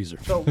 $300 freezer.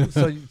 So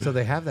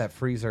they have that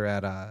freezer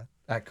at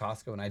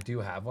Costco, and I do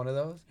have one of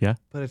those. Yeah.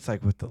 But it's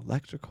like with the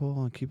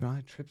electrical and keeping on,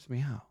 it trips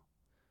me out.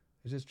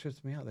 It just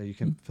trips me out that you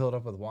can fill it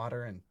up with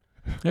water, and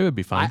it would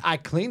be fine. I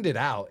cleaned it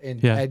out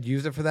and I'd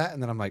used it for that,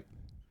 and then I'm like,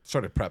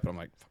 started prepping. I'm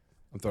like,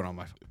 I'm throwing all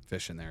my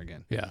fish in there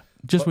again. Yeah.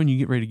 Just when you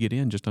get ready to get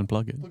in, just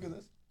unplug it. Look at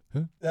this.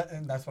 Huh?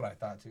 And that's what I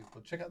thought too.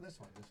 But check out this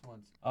one. This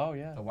one's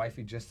the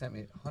wifey just sent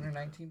me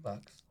 $119.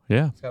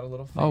 Yeah. It's got a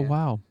little fan. Oh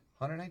wow.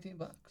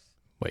 $119.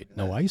 Wait,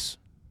 no ice?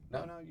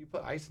 No, you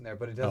put ice in there,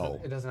 but it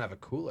doesn't. It doesn't have a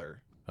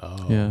cooler.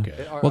 Oh, Yeah. okay.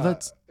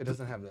 It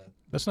doesn't have the.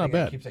 That's not thing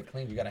that bad. keeps it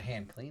clean. You got to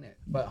hand clean it.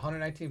 But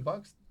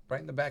 $119 right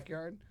in the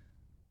backyard.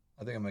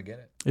 I think I'm gonna get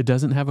it. It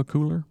doesn't have a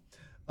cooler?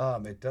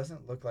 It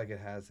doesn't look like it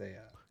has a.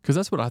 Because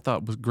that's what I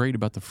thought was great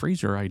about the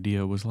freezer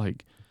idea was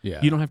like,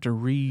 Yeah. you don't have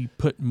to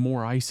put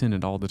more ice in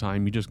it all the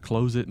time. You just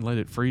close it and let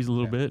it freeze a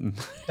little bit. And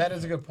That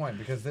is a good point,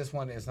 because this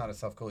one is not a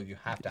self-cooler. You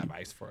have to have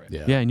ice for it.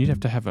 Yeah. yeah, and you'd have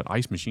to have an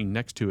ice machine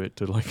next to it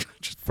to like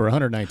just For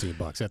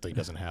 $119, that thing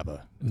doesn't have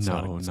a. It's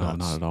No, not, it's no,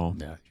 not at all.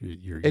 Yeah,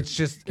 you're It's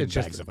just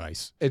bags of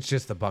ice. It's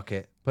just the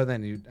bucket. But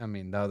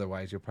then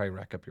otherwise you'll probably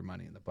rack up your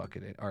money in the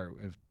bucket or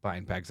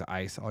buying bags of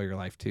ice all your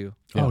life too.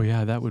 Oh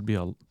yeah, that would be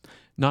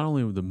not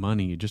only the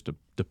money, just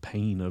the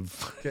pain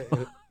of.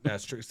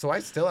 That's true. So I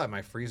still have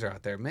my freezer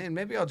out there. Man,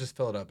 maybe I'll just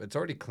fill it up. It's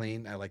already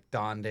clean. I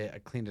donned it. I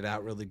cleaned it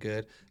out really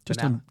good.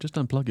 Just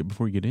unplug it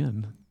before you get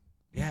in.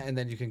 Yeah, and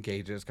then you can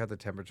gauge it. It's got the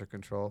temperature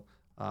control.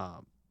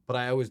 But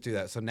I always do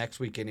that. So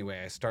next week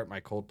anyway, I start my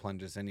cold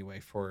plunges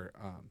anyway for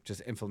just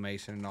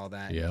inflammation and all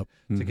that. Yep.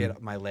 To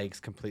get my legs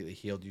completely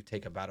healed, you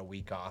take about a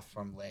week off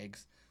from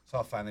legs. So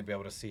I'll finally be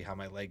able to see how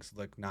my legs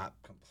look not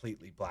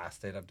completely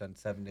blasted. I've done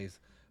 7 days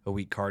a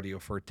week cardio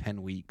for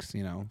 10 weeks,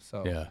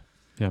 So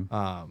Yeah.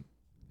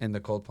 and the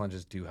cold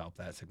plunges do help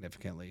that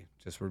significantly.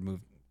 Just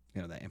remove,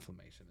 that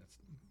inflammation. It's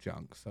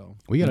junk. So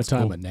We got to That's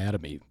time cool.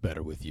 anatomy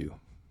better with you.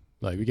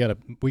 Like we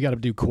gotta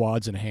do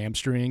quads and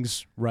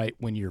hamstrings right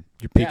when you're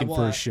peaking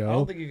for a show. I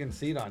don't think you can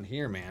see it on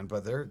here, man,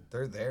 but they're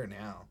there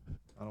now.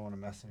 I don't want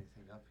to mess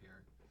anything up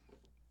here.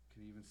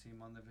 Can you even see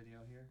them on the video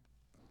here?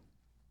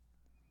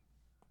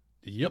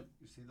 Yep.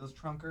 You see those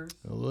trunkers?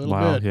 A little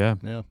Wow, bit. yeah.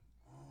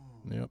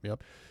 Yeah.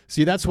 Yep.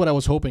 See, that's what I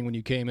was hoping when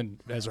you came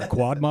in as our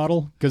quad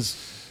model,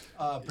 because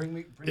Bring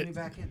me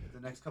back in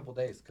the next couple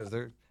days, because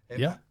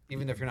Yeah.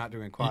 Even if you're not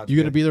doing quads, you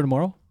gonna be there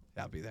tomorrow?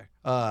 Yeah, I'll be there.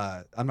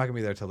 I'm not gonna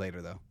be there till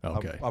later though.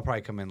 Okay. I'll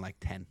probably come in like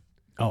 10.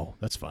 Oh,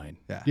 that's fine.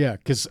 Yeah. Yeah,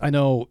 because I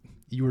know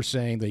you were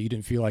saying that you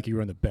didn't feel like you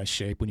were in the best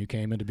shape when you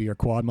came in to be our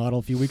quad model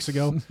a few weeks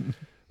ago.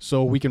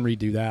 So we can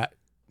redo that,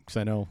 because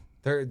I know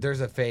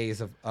there's a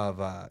phase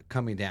of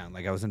coming down.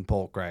 Like I was in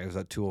bulk, right? I was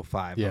at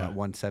 205, I'm Yeah. at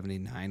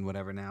 179,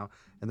 whatever now.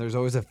 And there's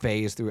always a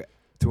phase through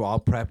all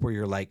prep where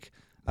you're like,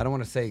 I don't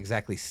want to say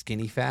exactly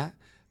skinny fat,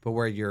 but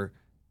where you're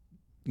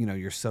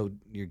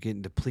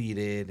getting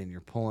depleted and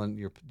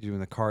you're doing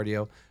the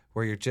cardio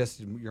where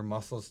your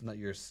muscles,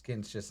 your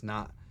skin's just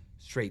not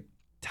straight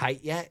tight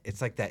yet.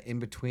 It's like that in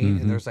between.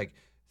 And there's like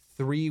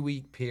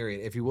 3-week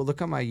period. If you will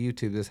look on my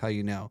YouTube, this is how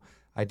you know.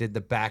 I did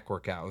the back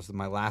workout. It was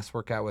my last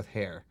workout with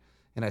hair.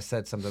 And I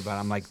said something about it.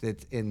 I'm like,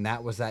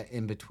 that was that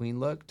in between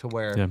look to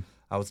where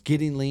I was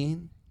getting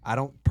lean. I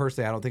don't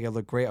think I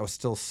looked great. I was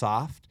still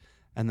soft.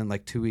 And then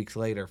like 2 weeks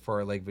later for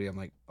our leg video, I'm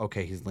like,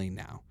 okay, he's lean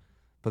now.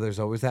 But there's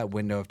always that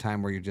window of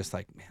time where you're just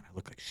like, man, I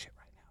look like shit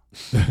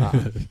right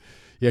now.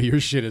 Yeah, your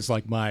shit is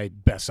like my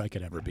best I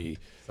could ever be.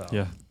 So.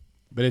 Yeah.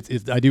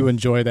 But I do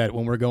enjoy that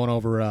when we're going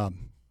over,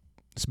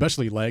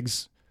 especially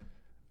legs.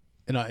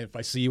 And if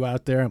I see you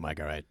out there, I'm like,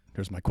 all right,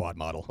 here's my quad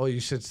model. Well, you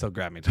should still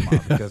grab me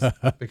tomorrow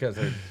because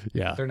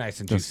they're nice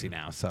and juicy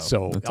now.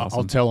 So I'll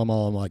awesome. tell them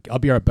all, I'm like, I'll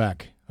be right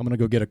back. I'm going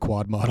to go get a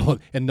quad model.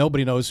 And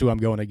nobody knows who I'm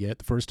going to get.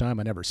 The first time,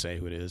 I never say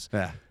who it is.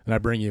 yeah. And I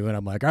bring you in.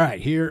 I'm like, all right,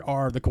 here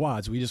are the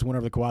quads. We just went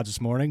over the quads this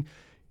morning.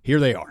 Here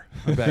they are.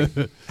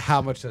 But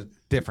how much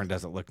different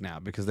does it look now?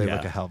 Because they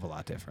look a hell of a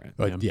lot different.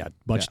 But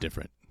much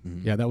different.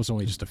 Mm-hmm. Yeah, that was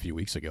only just a few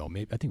weeks ago.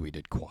 Maybe I think we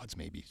did quads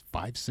maybe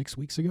 5-6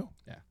 weeks ago.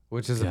 Yeah,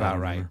 which is Yeah, I about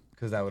right remember.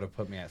 because that would have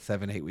put me at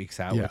 7-8 weeks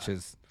out, Yeah. which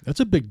is. That's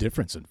a big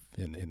difference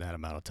in that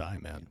amount of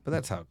time, man. But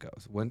that's how it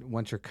goes.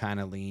 Once you're kind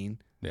of lean,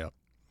 Yeah.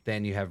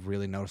 then you have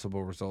really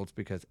noticeable results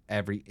because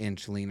every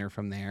inch leaner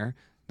from there,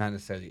 not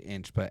necessarily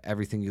inch, but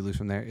everything you lose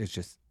from there is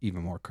just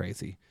even more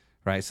crazy,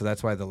 right? So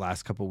that's why the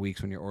last couple of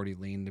weeks when you're already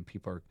lean and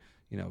people are,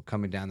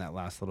 coming down that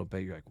last little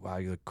bit, you're like, wow,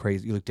 you look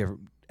crazy. You look different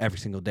every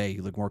single day.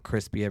 You look more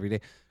crispy every day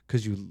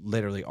because you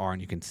literally are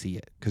and you can see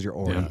it because you're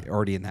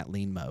already in that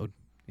lean mode,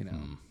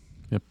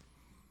 Yep.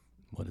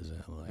 What is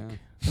that like?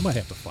 Yeah. I might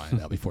have to find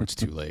out before it's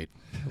too late.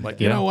 I'm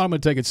like, you know what? I'm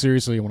going to take it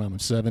seriously when I'm in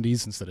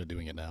 70s instead of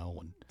doing it now.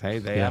 Hey,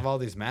 they have all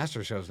these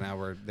master shows now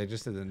where they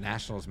just did the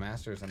Nationals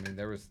Masters. I mean,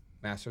 there was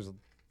Masters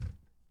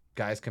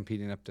guys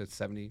competing up to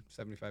 70,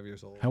 75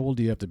 years old. How old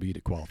do you have to be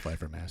to qualify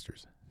for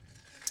Masters?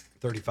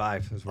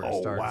 35 is where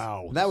it starts.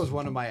 Wow. And that was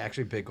one of my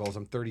actually big goals.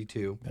 I'm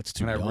 32. That's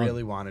too and young. I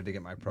really wanted to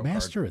get my pro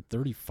Master at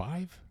 35?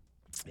 card.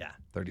 Yeah,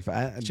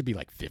 35. It should be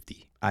like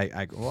 50.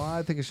 I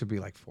think it should be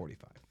like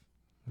 45.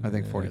 I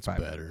think 45.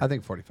 That's better. I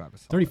think 45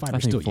 is solid. 35 I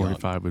is think still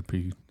 45 young. would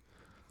be.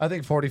 I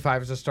think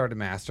 45 is the start of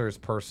Masters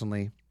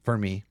personally for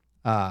me.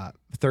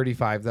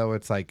 35 though,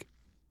 it's like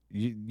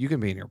you can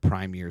be in your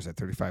prime years at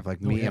 35.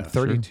 Like me, yeah, I'm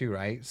 32,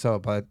 right? So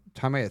by the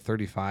time I hit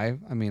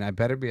 35, I mean, I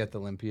better be at the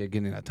Olympia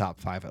getting a top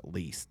 5 at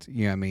least.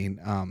 You know what I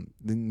mean?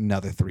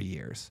 Another 3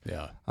 years.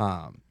 Yeah.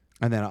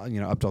 And then,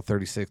 up till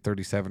 36,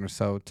 37 or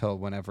so till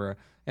whenever.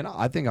 And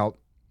I think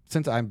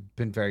since I've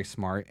been very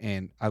smart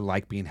and I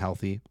like being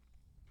healthy,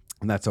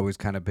 and that's always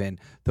kind of been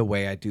the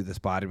way I do this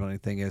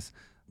bodybuilding thing is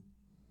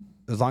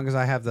as long as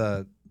I have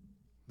the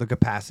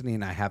capacity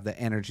and I have the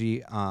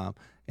energy,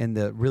 and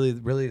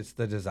really it's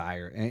the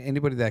desire. And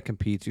anybody that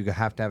competes, you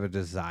have to have a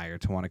desire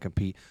to want to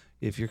compete.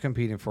 If you're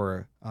competing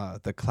for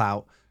the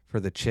clout, for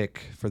the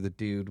chick, for the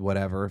dude,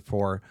 whatever,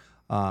 for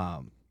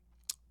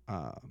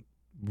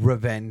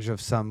revenge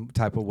of some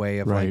type of way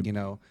of Right.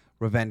 like,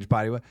 revenge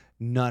body,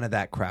 none of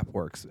that crap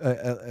works,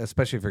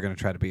 especially if you're going to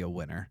try to be a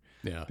winner.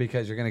 Yeah.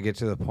 Because you're going to get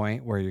to the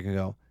point where you're going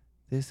to go,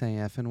 this ain't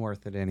effing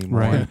worth it anymore.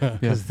 Right.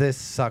 Because this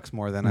sucks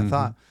more than I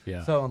thought.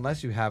 Yeah. So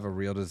unless you have a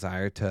real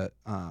desire to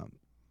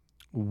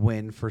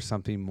win for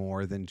something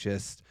more than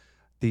just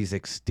these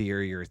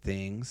exterior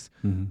things,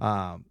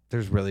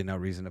 there's really no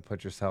reason to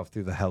put yourself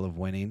through the hell of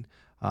winning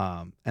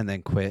and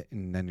then quit,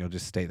 and then you'll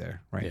just stay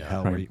there, right? Yeah.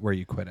 Hell Right. where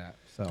you quit at.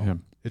 So Yeah.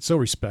 It's so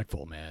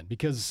respectful, man,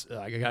 because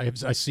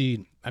I'm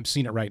seeing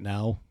it right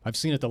now. I've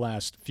seen it the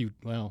last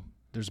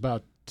there's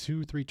about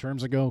 2-3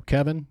 terms ago.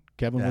 Kevin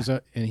was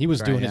and he was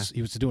Right, doing yeah.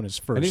 his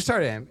first. and he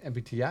started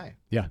MBTI.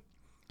 Yeah.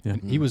 Yeah.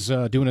 And he was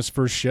doing his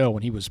first show,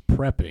 and he was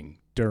prepping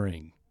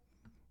during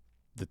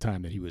the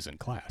time that he was in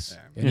class.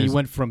 Yeah. And he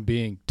went from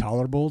being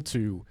tolerable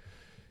to,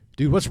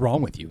 dude, what's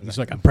wrong with you? He's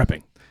like, I'm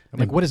prepping. I'm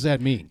like, what does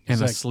that mean? And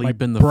He's like, asleep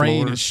my in the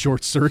brain floor. is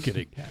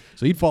short-circuiting.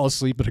 So he'd fall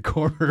asleep in a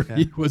corner.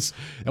 Yeah.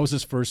 That was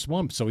his first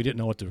one, so he didn't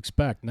know what to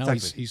expect. Now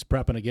Exactly. he's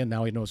prepping again.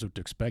 Now he knows what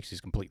to expect. He's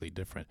completely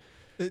different.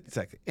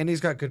 Exactly. And he's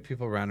got good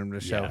people around him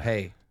to show,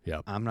 hey,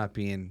 Yep. I'm not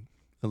being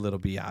a little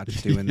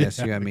biatch doing this.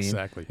 You know what I mean?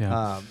 Exactly.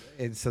 Yeah.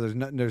 And so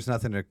there's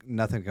nothing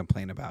to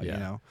complain about.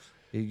 Yeah.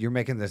 You're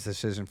making this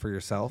decision for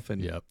yourself,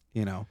 and Yep.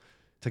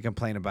 to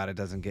complain about it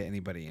doesn't get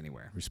anybody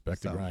anywhere.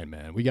 Respect the So- grind,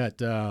 man. We got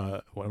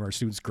one of our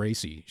students,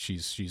 Gracie.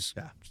 She's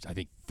Yeah. I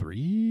think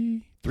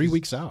three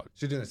weeks out.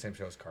 She's doing the same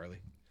show as Carly.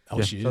 Oh,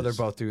 Yeah. she So is. they're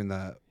both doing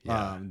the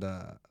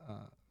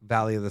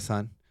Valley of the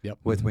Sun Yep.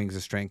 with Wings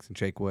of Strength and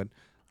Jake Wood.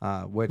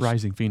 Which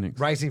Rising Phoenix.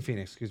 Rising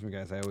Phoenix. Excuse me,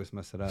 guys. I always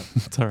mess it up.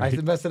 That's all right.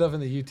 I messed it up in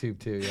the YouTube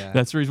too. Yeah.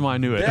 That's the reason why I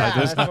knew it. Yeah, I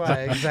just- that's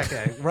why.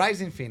 Exactly.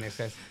 Rising Phoenix,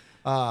 guys.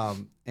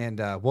 And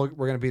we're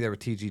going to be there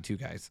with TG2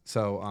 guys.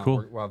 So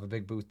Cool. we'll have a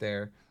big booth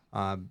there.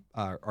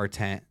 our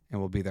tent, and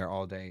we'll be there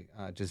all day,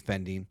 just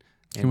vending.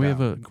 Can we have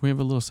a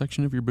little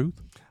section of your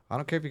booth? I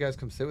don't care if you guys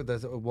come sit with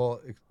us.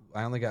 Well,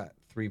 I only got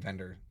 3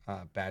 vendor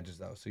badges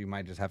though, so you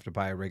might just have to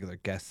buy a regular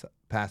guest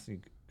pass, and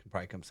you can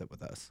probably come sit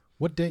with us.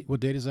 What date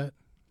is that?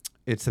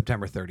 It's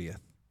September 30th,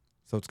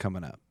 so it's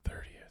coming up.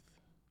 30th.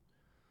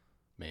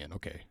 Man,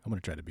 okay. I'm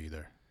gonna try to be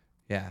there.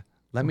 Yeah.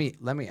 Let me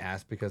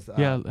ask, because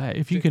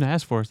if you can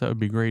ask for us, that would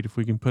be great. If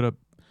we can put up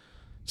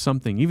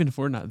something, even if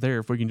we're not there,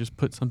 if we can just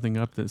put something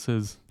up that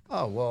says.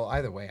 Oh, well,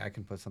 either way, I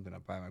can put something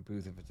up by my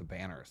booth if it's a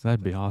banner or something.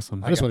 That'd be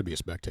awesome. I just want to be a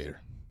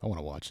spectator. I want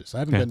to watch this. I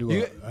haven't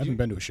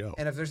been to a show.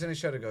 And if there's any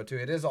show to go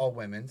to, it is all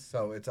women,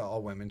 so it's an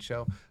all women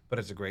show, but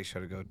it's a great show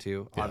to go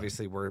to. Yeah.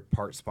 Obviously, we're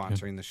part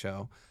sponsoring the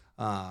show.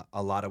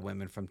 A lot of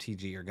women from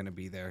TG are going to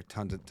be there.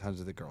 Tons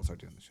of the girls are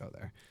doing the show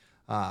there,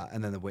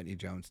 and then the Whitney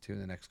Jones too in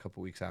the next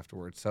couple weeks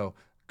afterwards. So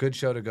good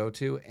show to go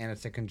to, and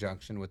it's in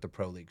conjunction with the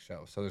Pro League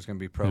show. So there's going to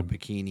be pro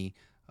bikini,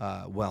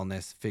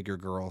 wellness, figure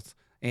girls,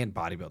 and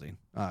bodybuilding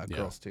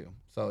girls too.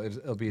 So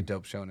it'll be a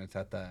dope show, and it's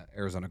at the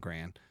Arizona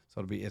Grand.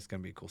 So it's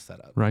going to be a cool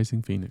setup.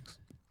 Rising Phoenix.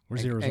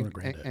 Where's the Arizona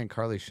Grand? And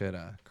Carly should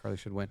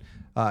win.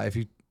 If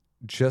you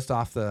just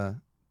off the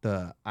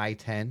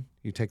I-10,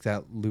 you take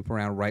that loop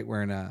around right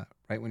when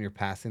you're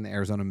passing the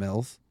Arizona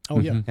Mills. Oh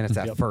yeah, and it's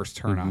that first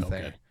turn off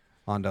okay. there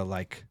onto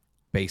like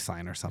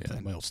Baseline or something.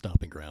 Yeah, my old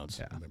stomping grounds.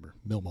 Yeah. I remember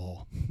Mill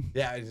Mall.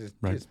 Yeah,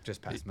 it's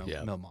just past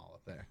Mill Mall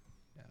up there.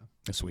 Yeah,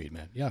 that's sweet,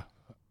 man. Yeah,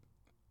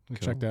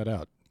 check that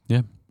out.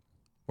 Yeah,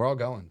 we're all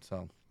going.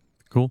 So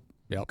cool.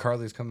 Yeah,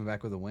 Carly's coming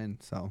back with a win.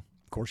 So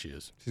of course she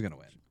is. She's gonna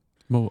win.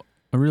 Well,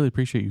 I really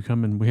appreciate you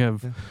coming. We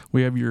have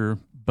your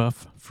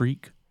Buff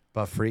Freak.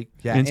 Buff Freak,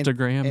 yeah,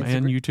 Instagram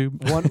and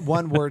YouTube.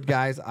 One word,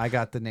 guys. I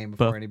got the name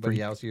before anybody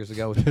else years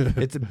ago.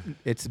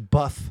 It's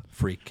Buff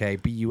Freak, okay?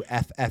 BUFFFREAK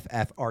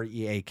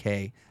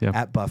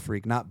at Buff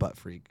Freak, not Butt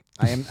Freak.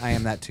 I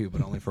am that too,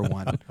 but only for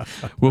one.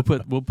 We'll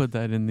put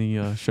that in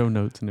the show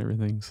notes and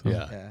everything. So.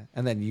 Yeah,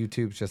 and then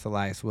YouTube's just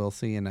Elias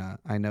Wilsey, and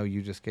I know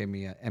you just gave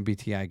me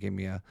MBTI gave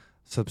me a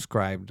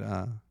subscribed.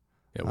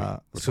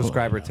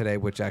 Subscriber today,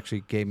 which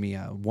actually gave me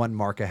 1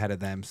 mark ahead of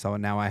them. So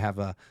now I have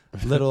a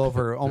little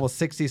over almost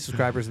 60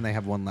 subscribers, and they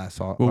have 1 less.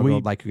 So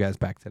I'll like you guys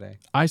back today.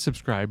 I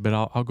subscribe, but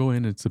I'll go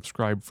in and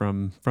subscribe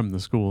from the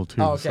school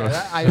too. Oh, okay.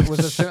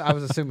 So. I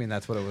was assuming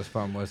that's what it was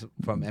from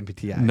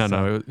MBTI.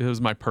 No, it was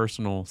my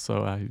personal.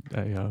 So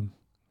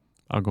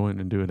I'll go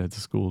in and do it at the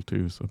school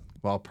too. So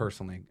well, I'll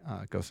personally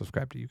go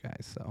subscribe to you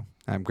guys. So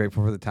I'm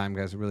grateful for the time,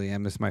 guys. I really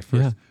am. This is my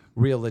first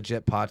real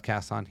legit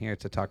podcast on here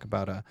to talk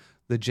about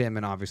the gym,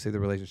 and obviously the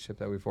relationship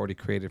that we've already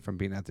created from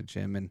being at the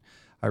gym. And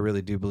I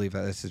really do believe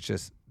that this is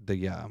just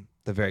the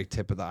very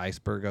tip of the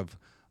iceberg of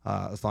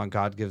as long as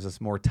God gives us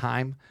more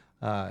time,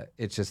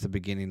 it's just the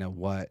beginning of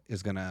what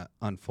is going to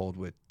unfold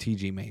with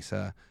TG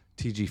Mesa,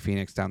 TG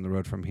Phoenix down the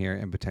road from here,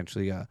 and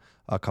potentially a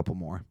couple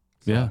more.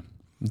 So. Yeah,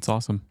 it's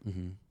awesome.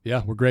 Mm-hmm.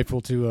 Yeah, we're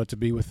grateful to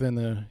be within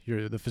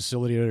the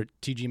facility at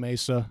TG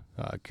Mesa.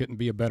 Couldn't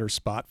be a better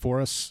spot for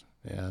us,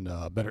 and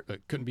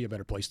couldn't be a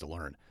better place to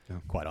learn.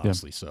 Quite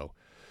honestly, so.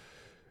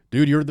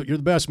 Dude, you're the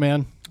best,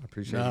 man. I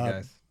appreciate you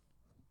guys.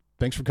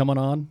 Thanks for coming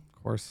on.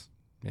 Of course.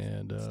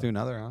 And let's do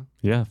another, huh?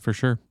 Yeah, for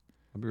sure.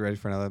 I'll be ready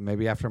for another.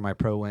 Maybe after my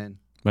pro win.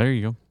 There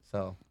you go.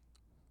 So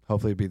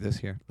hopefully it'll be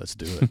this year. Let's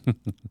do it.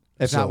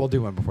 If not, we'll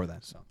do one before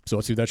that. So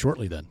let's do that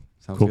shortly then.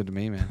 Sounds good to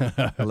me,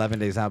 man. 11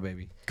 days out,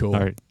 baby. Cool.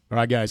 All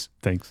right, guys.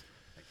 Thanks.